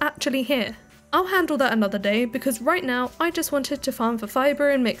they aren't actually here. I'll handle that another day because right now I just wanted to farm for fibre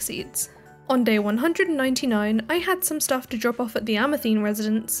and mix seeds. On day 199 I had some stuff to drop off at the Amathene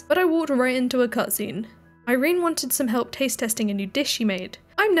residence, but I walked right into a cutscene. Irene wanted some help taste testing a new dish she made.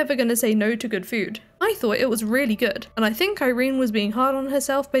 I'm never gonna say no to good food. I thought it was really good, and I think Irene was being hard on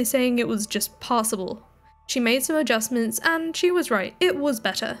herself by saying it was just passable. She made some adjustments and she was right, it was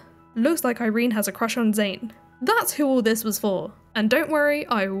better. Looks like Irene has a crush on Zane. That's who all this was for, and don't worry,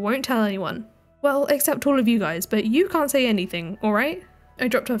 I won't tell anyone. Well, except all of you guys, but you can't say anything, alright? I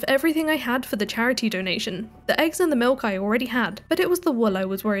dropped off everything I had for the charity donation. The eggs and the milk I already had, but it was the wool I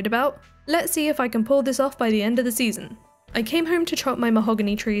was worried about. Let's see if I can pull this off by the end of the season. I came home to chop my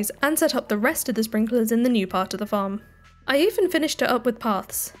mahogany trees and set up the rest of the sprinklers in the new part of the farm. I even finished it up with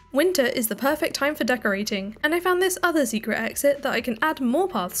paths. Winter is the perfect time for decorating, and I found this other secret exit that I can add more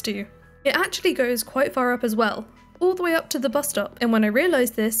paths to. It actually goes quite far up as well, all the way up to the bus stop, and when I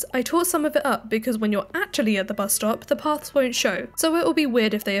realised this, I tore some of it up because when you're actually at the bus stop, the paths won't show, so it will be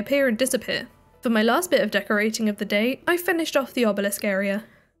weird if they appear and disappear. For my last bit of decorating of the day, I finished off the obelisk area.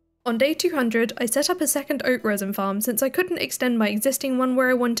 On day 200, I set up a second oak resin farm since I couldn't extend my existing one where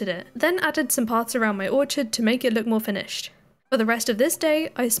I wanted it, then added some paths around my orchard to make it look more finished. For the rest of this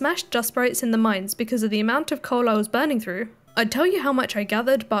day, I smashed dust sprites in the mines because of the amount of coal I was burning through. I'd tell you how much I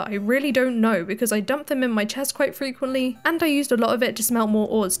gathered, but I really don't know because I dumped them in my chest quite frequently, and I used a lot of it to smelt more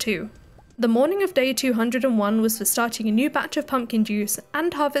ores too. The morning of day 201 was for starting a new batch of pumpkin juice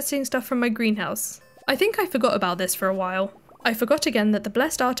and harvesting stuff from my greenhouse. I think I forgot about this for a while. I forgot again that the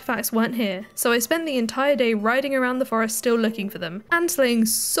blessed artifacts weren't here, so I spent the entire day riding around the forest still looking for them, and slaying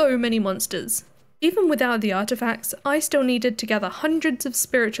so many monsters. Even without the artifacts, I still needed to gather hundreds of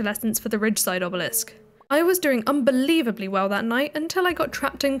spiritual essence for the Ridgeside obelisk. I was doing unbelievably well that night until I got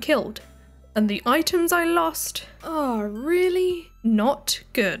trapped and killed. And the items I lost? Oh, really? Not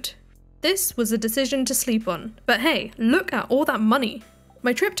good. This was a decision to sleep on, but hey, look at all that money.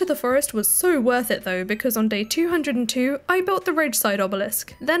 My trip to the forest was so worth it though, because on day 202, I built the Ridgeside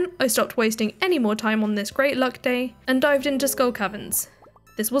obelisk. Then I stopped wasting any more time on this great luck day and dived into Skull Caverns.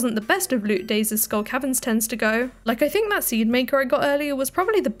 This wasn't the best of loot days as Skull Caverns tends to go. Like, I think that seed maker I got earlier was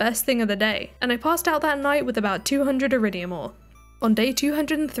probably the best thing of the day, and I passed out that night with about 200 iridium ore. On day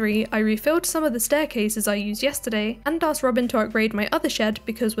 203, I refilled some of the staircases I used yesterday and asked Robin to upgrade my other shed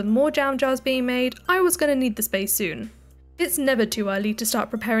because with more jam jars being made, I was going to need the space soon. It's never too early to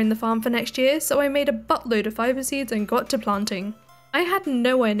start preparing the farm for next year, so I made a buttload of fiber seeds and got to planting. I had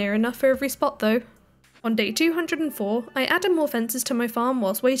nowhere near enough for every spot though. On day 204, I added more fences to my farm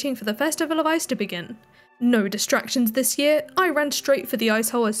whilst waiting for the Festival of Ice to begin. No distractions this year, I ran straight for the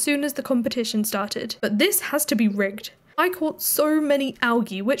ice hole as soon as the competition started, but this has to be rigged. I caught so many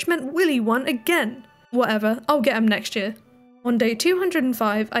algae, which meant Willy won again. Whatever, I'll get him next year. On day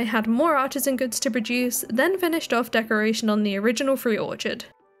 205, I had more artisan goods to produce, then finished off decoration on the original fruit orchard.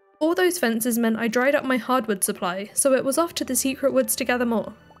 All those fences meant I dried up my hardwood supply, so it was off to the secret woods to gather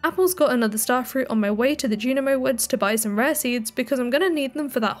more. Apple's got another starfruit on my way to the Junimo Woods to buy some rare seeds because I'm gonna need them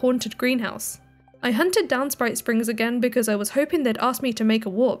for that haunted greenhouse. I hunted down Sprite Springs again because I was hoping they'd ask me to make a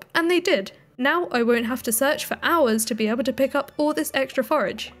warp, and they did. Now I won't have to search for hours to be able to pick up all this extra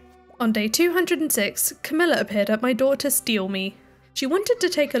forage. On day 206, Camilla appeared at my door to steal me. She wanted to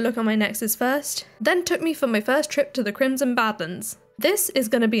take a look at my nexus first, then took me for my first trip to the Crimson Badlands. This is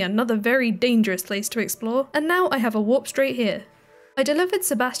going to be another very dangerous place to explore, and now I have a warp straight here. I delivered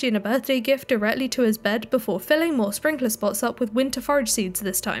Sebastian a birthday gift directly to his bed before filling more sprinkler spots up with winter forage seeds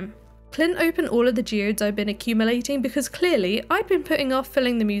this time. Clint opened all of the geodes I've been accumulating because clearly I'd been putting off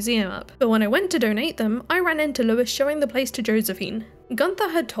filling the museum up, but when I went to donate them, I ran into Lewis showing the place to Josephine. Gunther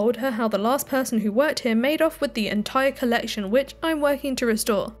had told her how the last person who worked here made off with the entire collection, which I'm working to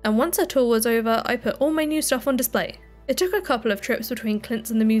restore, and once our tour was over, I put all my new stuff on display. It took a couple of trips between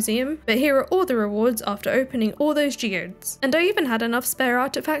Clint's and the museum, but here are all the rewards after opening all those geodes, and I even had enough spare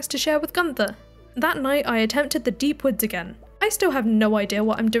artifacts to share with Gunther. That night I attempted the deep woods again. I still have no idea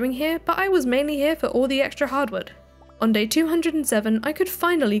what I'm doing here, but I was mainly here for all the extra hardwood. On day 207, I could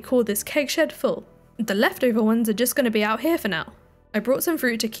finally call this keg shed full. The leftover ones are just going to be out here for now. I brought some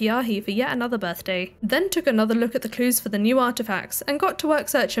fruit to Kiahi for yet another birthday, then took another look at the clues for the new artifacts and got to work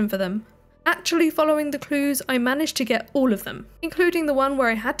searching for them. Actually following the clues, I managed to get all of them, including the one where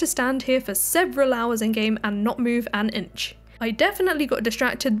I had to stand here for several hours in game and not move an inch. I definitely got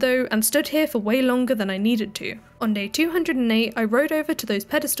distracted though and stood here for way longer than I needed to. On day 208, I rode over to those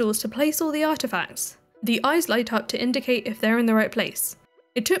pedestals to place all the artifacts. The eyes light up to indicate if they're in the right place.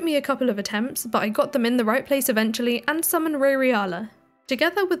 It took me a couple of attempts, but I got them in the right place eventually and summoned Rayriala.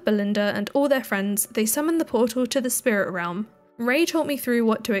 Together with Belinda and all their friends, they summoned the portal to the spirit realm. Ray taught me through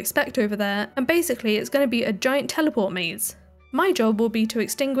what to expect over there, and basically it's going to be a giant teleport maze. My job will be to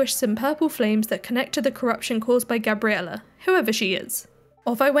extinguish some purple flames that connect to the corruption caused by Gabriella, whoever she is.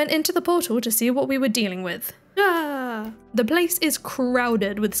 Off I went into the portal to see what we were dealing with. The place is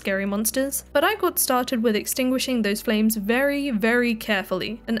crowded with scary monsters, but I got started with extinguishing those flames very, very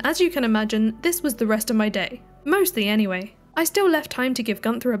carefully, and as you can imagine, this was the rest of my day. Mostly anyway. I still left time to give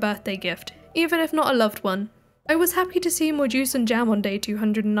Gunther a birthday gift, even if not a loved one. I was happy to see more juice and jam on day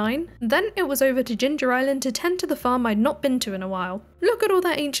 209, then it was over to Ginger Island to tend to the farm I'd not been to in a while. Look at all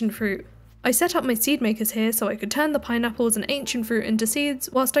that ancient fruit. I set up my seed makers here so I could turn the pineapples and ancient fruit into seeds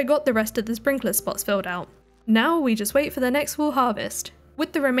whilst I got the rest of the sprinkler spots filled out. Now we just wait for the next full harvest.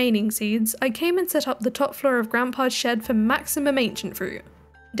 With the remaining seeds, I came and set up the top floor of Grandpa's shed for maximum ancient fruit.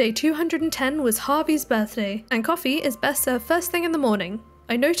 Day 210 was Harvey's birthday, and coffee is best served first thing in the morning.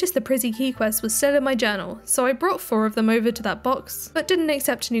 I noticed the Prizzy key quest was still in my journal, so I brought 4 of them over to that box, but didn't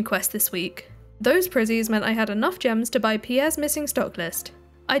accept a new quest this week. Those Prizzies meant I had enough gems to buy Pierre's missing stock list.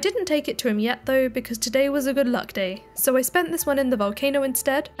 I didn't take it to him yet though because today was a good luck day, so I spent this one in the volcano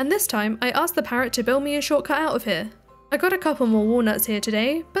instead, and this time I asked the parrot to build me a shortcut out of here. I got a couple more walnuts here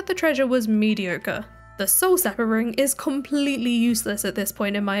today, but the treasure was mediocre. The soul sapper ring is completely useless at this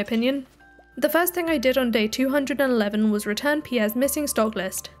point in my opinion. The first thing I did on day 211 was return Pierre's missing stock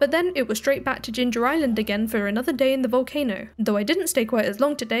list, but then it was straight back to Ginger Island again for another day in the volcano, though I didn't stay quite as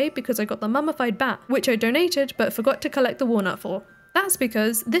long today because I got the mummified bat, which I donated but forgot to collect the walnut for. That's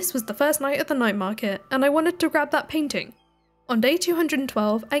because this was the first night at the night market, and I wanted to grab that painting. On day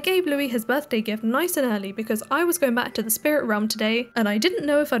 212, I gave Louis his birthday gift nice and early because I was going back to the spirit realm today, and I didn't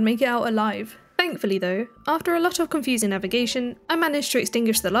know if I'd make it out alive. Thankfully though, after a lot of confusing navigation, I managed to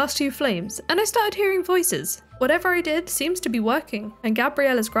extinguish the last 2 flames, and I started hearing voices. Whatever I did seems to be working, and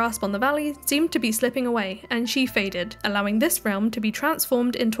Gabriella's grasp on the valley seemed to be slipping away, and she faded, allowing this realm to be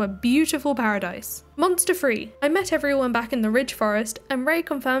transformed into a beautiful paradise. Monster free! I met everyone back in the Ridge Forest, and Ray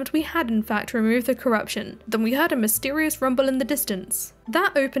confirmed we had in fact removed the corruption. Then we heard a mysterious rumble in the distance.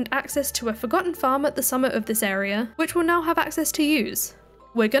 That opened access to a forgotten farm at the summit of this area, which we'll now have access to use.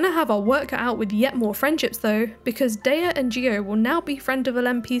 We're gonna have our work cut out with yet more friendships though, because Dea and Geo will now be friendable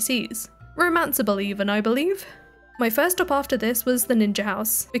NPCs. Romanceable even, I believe. My first stop after this was the Ninja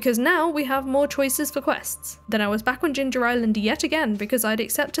House, because now we have more choices for quests. Then I was back on Ginger Island yet again because I'd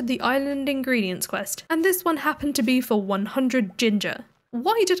accepted the Island Ingredients quest, and this one happened to be for 100 ginger.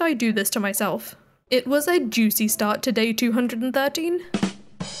 Why did I do this to myself? It was a juicy start to day 213.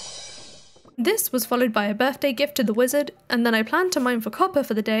 This was followed by a birthday gift to the wizard, and then I planned to mine for copper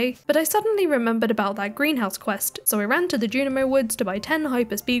for the day, but I suddenly remembered about that greenhouse quest, so I ran to the Junimo Woods to buy 10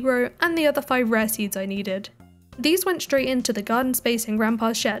 Hyper Speedgrow and the other 5 rare seeds I needed. These went straight into the garden space in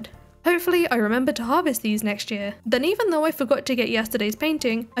Grandpa's shed. Hopefully I remember to harvest these next year. Then even though I forgot to get yesterday's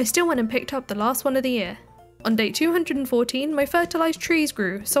painting, I still went and picked up the last one of the year. On day 214 my fertilized trees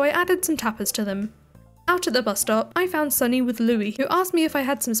grew, so I added some tappers to them. Out at the bus stop, I found Sunny with Louie, who asked me if I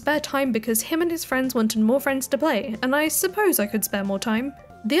had some spare time because him and his friends wanted more friends to play, and I suppose I could spare more time.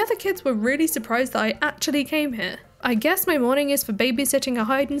 The other kids were really surprised that I actually came here. I guess my morning is for babysitting a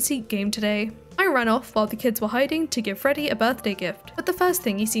hide and seek game today. I ran off while the kids were hiding to give Freddy a birthday gift, but the first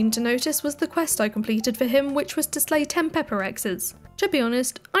thing he seemed to notice was the quest I completed for him, which was to slay 10 pepper X's. To be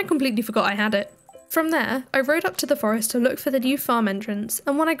honest, I completely forgot I had it. From there, I rode up to the forest to look for the new farm entrance,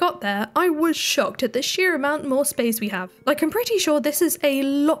 and when I got there, I was shocked at the sheer amount more space we have. Like, I'm pretty sure this is a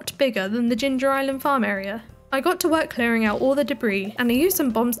lot bigger than the Ginger Island farm area. I got to work clearing out all the debris, and I used some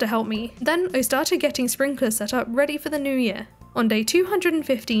bombs to help me. Then I started getting sprinklers set up ready for the new year. On day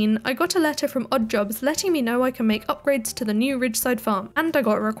 215, I got a letter from Odd Jobs letting me know I can make upgrades to the new Ridgeside farm, and I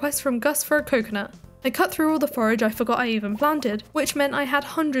got a request from Gus for a coconut. I cut through all the forage I forgot I even planted, which meant I had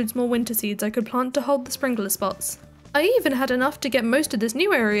hundreds more winter seeds I could plant to hold the sprinkler spots. I even had enough to get most of this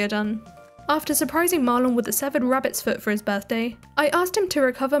new area done. After surprising Marlon with a severed rabbit's foot for his birthday, I asked him to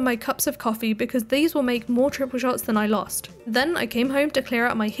recover my cups of coffee because these will make more triple shots than I lost. Then I came home to clear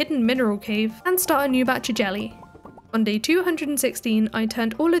out my hidden mineral cave and start a new batch of jelly. On day 216, I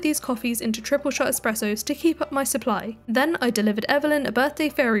turned all of these coffees into triple shot espressos to keep up my supply. Then I delivered Evelyn a birthday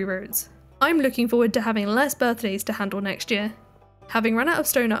fairy rose. I'm looking forward to having less birthdays to handle next year. Having run out of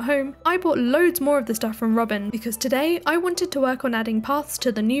stone at home, I bought loads more of the stuff from Robin because today I wanted to work on adding paths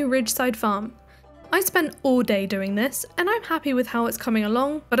to the new Ridgeside farm. I spent all day doing this, and I'm happy with how it's coming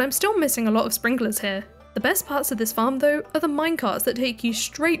along, but I'm still missing a lot of sprinklers here. The best parts of this farm though are the minecarts that take you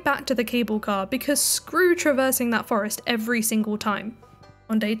straight back to the cable car because screw traversing that forest every single time.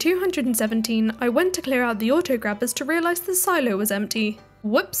 On day 217, I went to clear out the auto grabbers to realise the silo was empty.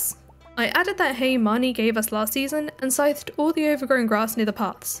 Whoops! I added that hay Marnie gave us last season and scythed all the overgrown grass near the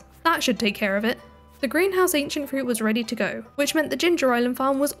paths. That should take care of it. The greenhouse ancient fruit was ready to go, which meant the Ginger Island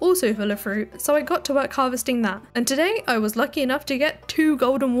farm was also full of fruit, so I got to work harvesting that. And today I was lucky enough to get 2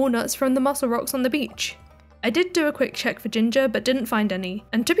 golden walnuts from the mussel rocks on the beach. I did do a quick check for ginger but didn't find any,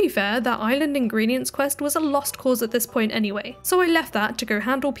 and to be fair, that island ingredients quest was a lost cause at this point anyway, so I left that to go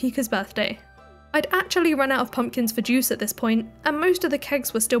handle Pika's birthday. I'd actually run out of pumpkins for juice at this point, and most of the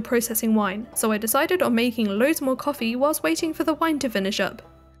kegs were still processing wine, so I decided on making loads more coffee whilst waiting for the wine to finish up.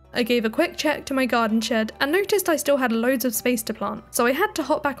 I gave a quick check to my garden shed and noticed I still had loads of space to plant, so I had to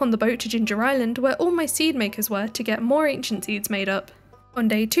hop back on the boat to Ginger Island where all my seed makers were to get more ancient seeds made up. On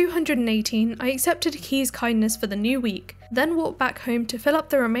day 218, I accepted Key's kindness for the new week, then walked back home to fill up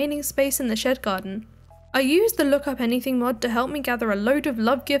the remaining space in the shed garden. I used the Look Up Anything mod to help me gather a load of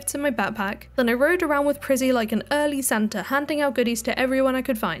love gifts in my backpack, then I rode around with Prizzy like an early Santa, handing out goodies to everyone I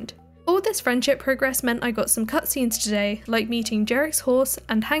could find. All this friendship progress meant I got some cutscenes today, like meeting Jarek's horse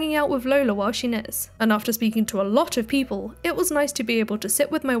and hanging out with Lola while she knits. And after speaking to a lot of people, it was nice to be able to sit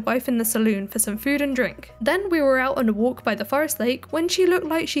with my wife in the saloon for some food and drink. Then we were out on a walk by the forest lake when she looked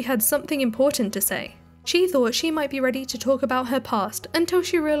like she had something important to say. She thought she might be ready to talk about her past until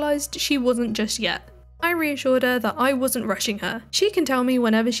she realised she wasn't just yet. I reassured her that I wasn't rushing her. She can tell me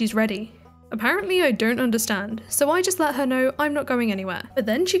whenever she's ready. Apparently I don't understand, so I just let her know I'm not going anywhere. But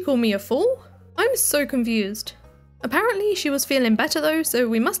then she called me a fool? I'm so confused. Apparently she was feeling better though, so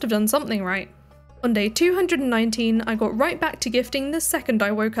we must have done something right. On day 219, I got right back to gifting the second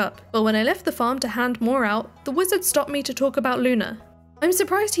I woke up, but when I left the farm to hand more out, the wizard stopped me to talk about Lunna. I'm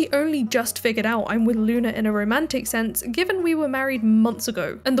surprised he only just figured out I'm with Lunna in a romantic sense, given we were married months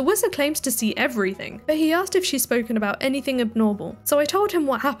ago, and the wizard claims to see everything, but he asked if she's spoken about anything abnormal, so I told him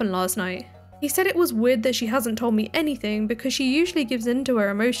what happened last night. He said it was weird that she hasn't told me anything because she usually gives in to her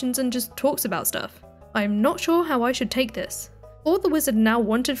emotions and just talks about stuff. I'm not sure how I should take this. All the wizard now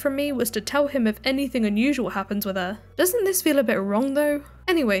wanted from me was to tell him if anything unusual happens with her. Doesn't this feel a bit wrong though?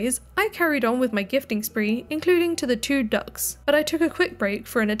 Anyways, I carried on with my gifting spree, including to the 2 ducks, but I took a quick break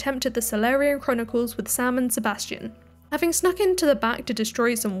for an attempt at the Solarian Chronicles with Sam and Sebastian. Having snuck into the back to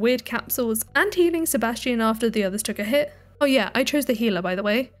destroy some weird capsules and healing Sebastian after the others took a hit. Oh yeah, I chose the healer by the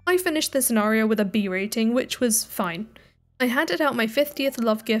way. I finished the scenario with a B rating, which was fine. I handed out my 50th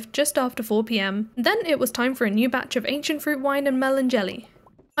love gift just after 4 PM, then it was time for a new batch of ancient fruit wine and melon jelly.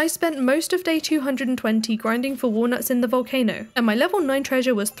 I spent most of day 220 grinding for walnuts in the volcano, and my level 9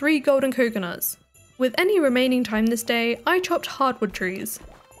 treasure was 3 golden coconuts. With any remaining time this day, I chopped hardwood trees.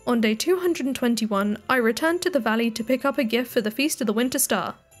 On day 221, I returned to the valley to pick up a gift for the Feast of the Winter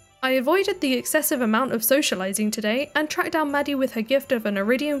Star. I avoided the excessive amount of socialising today and tracked down Maddie with her gift of an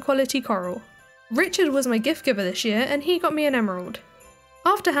iridium quality coral. Richard was my gift giver this year and he got me an emerald.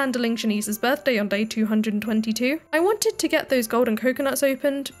 After handling Shanice's birthday on day 222, I wanted to get those golden coconuts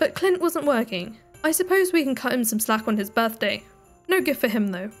opened, but Clint wasn't working. I suppose we can cut him some slack on his birthday. No gift for him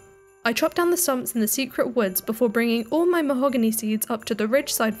though. I chopped down the stumps in the secret woods before bringing all my mahogany seeds up to the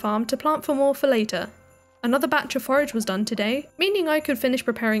Ridgeside farm to plant for more for later. Another batch of forage was done today, meaning I could finish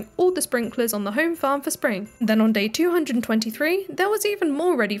preparing all the sprinklers on the home farm for spring. Then on day 223, there was even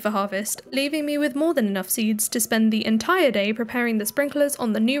more ready for harvest, leaving me with more than enough seeds to spend the entire day preparing the sprinklers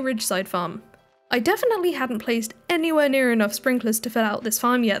on the new Ridgeside farm. I definitely hadn't placed anywhere near enough sprinklers to fill out this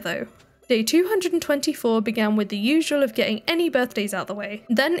farm yet though. Day 224 began with the usual of getting any birthdays out the way.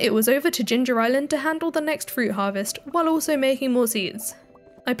 Then it was over to Ginger Island to handle the next fruit harvest, while also making more seeds.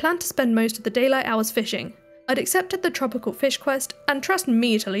 I planned to spend most of the daylight hours fishing. I'd accepted the tropical fish quest, and trust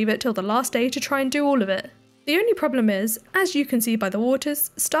me to leave it till the last day to try and do all of it. The only problem is, as you can see by the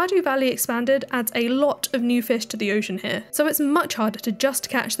waters, Stardew Valley Expanded adds a lot of new fish to the ocean here, so it's much harder to just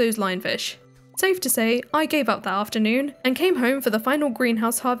catch those lionfish. Safe to say, I gave up that afternoon, and came home for the final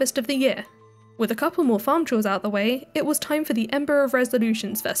greenhouse harvest of the year. With a couple more farm chores out the way, it was time for the Ember of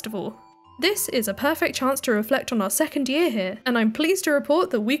Resolutions festival. This is a perfect chance to reflect on our second year here, and I'm pleased to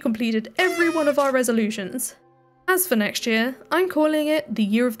report that we completed every one of our resolutions. As for next year, I'm calling it the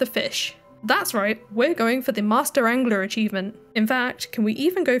Year of the Fish. That's right, we're going for the Master Angler achievement. In fact, can we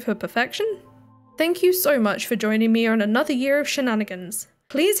even go for perfection? Thank you so much for joining me on another year of shenanigans.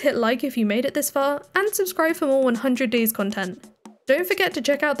 Please hit like if you made it this far, and subscribe for more 100 days content. Don't forget to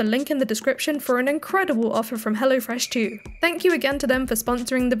check out the link in the description for an incredible offer from HelloFresh too. Thank you again to them for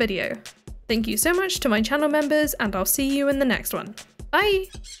sponsoring the video. Thank you so much to my channel members, and I'll see you in the next one. Bye!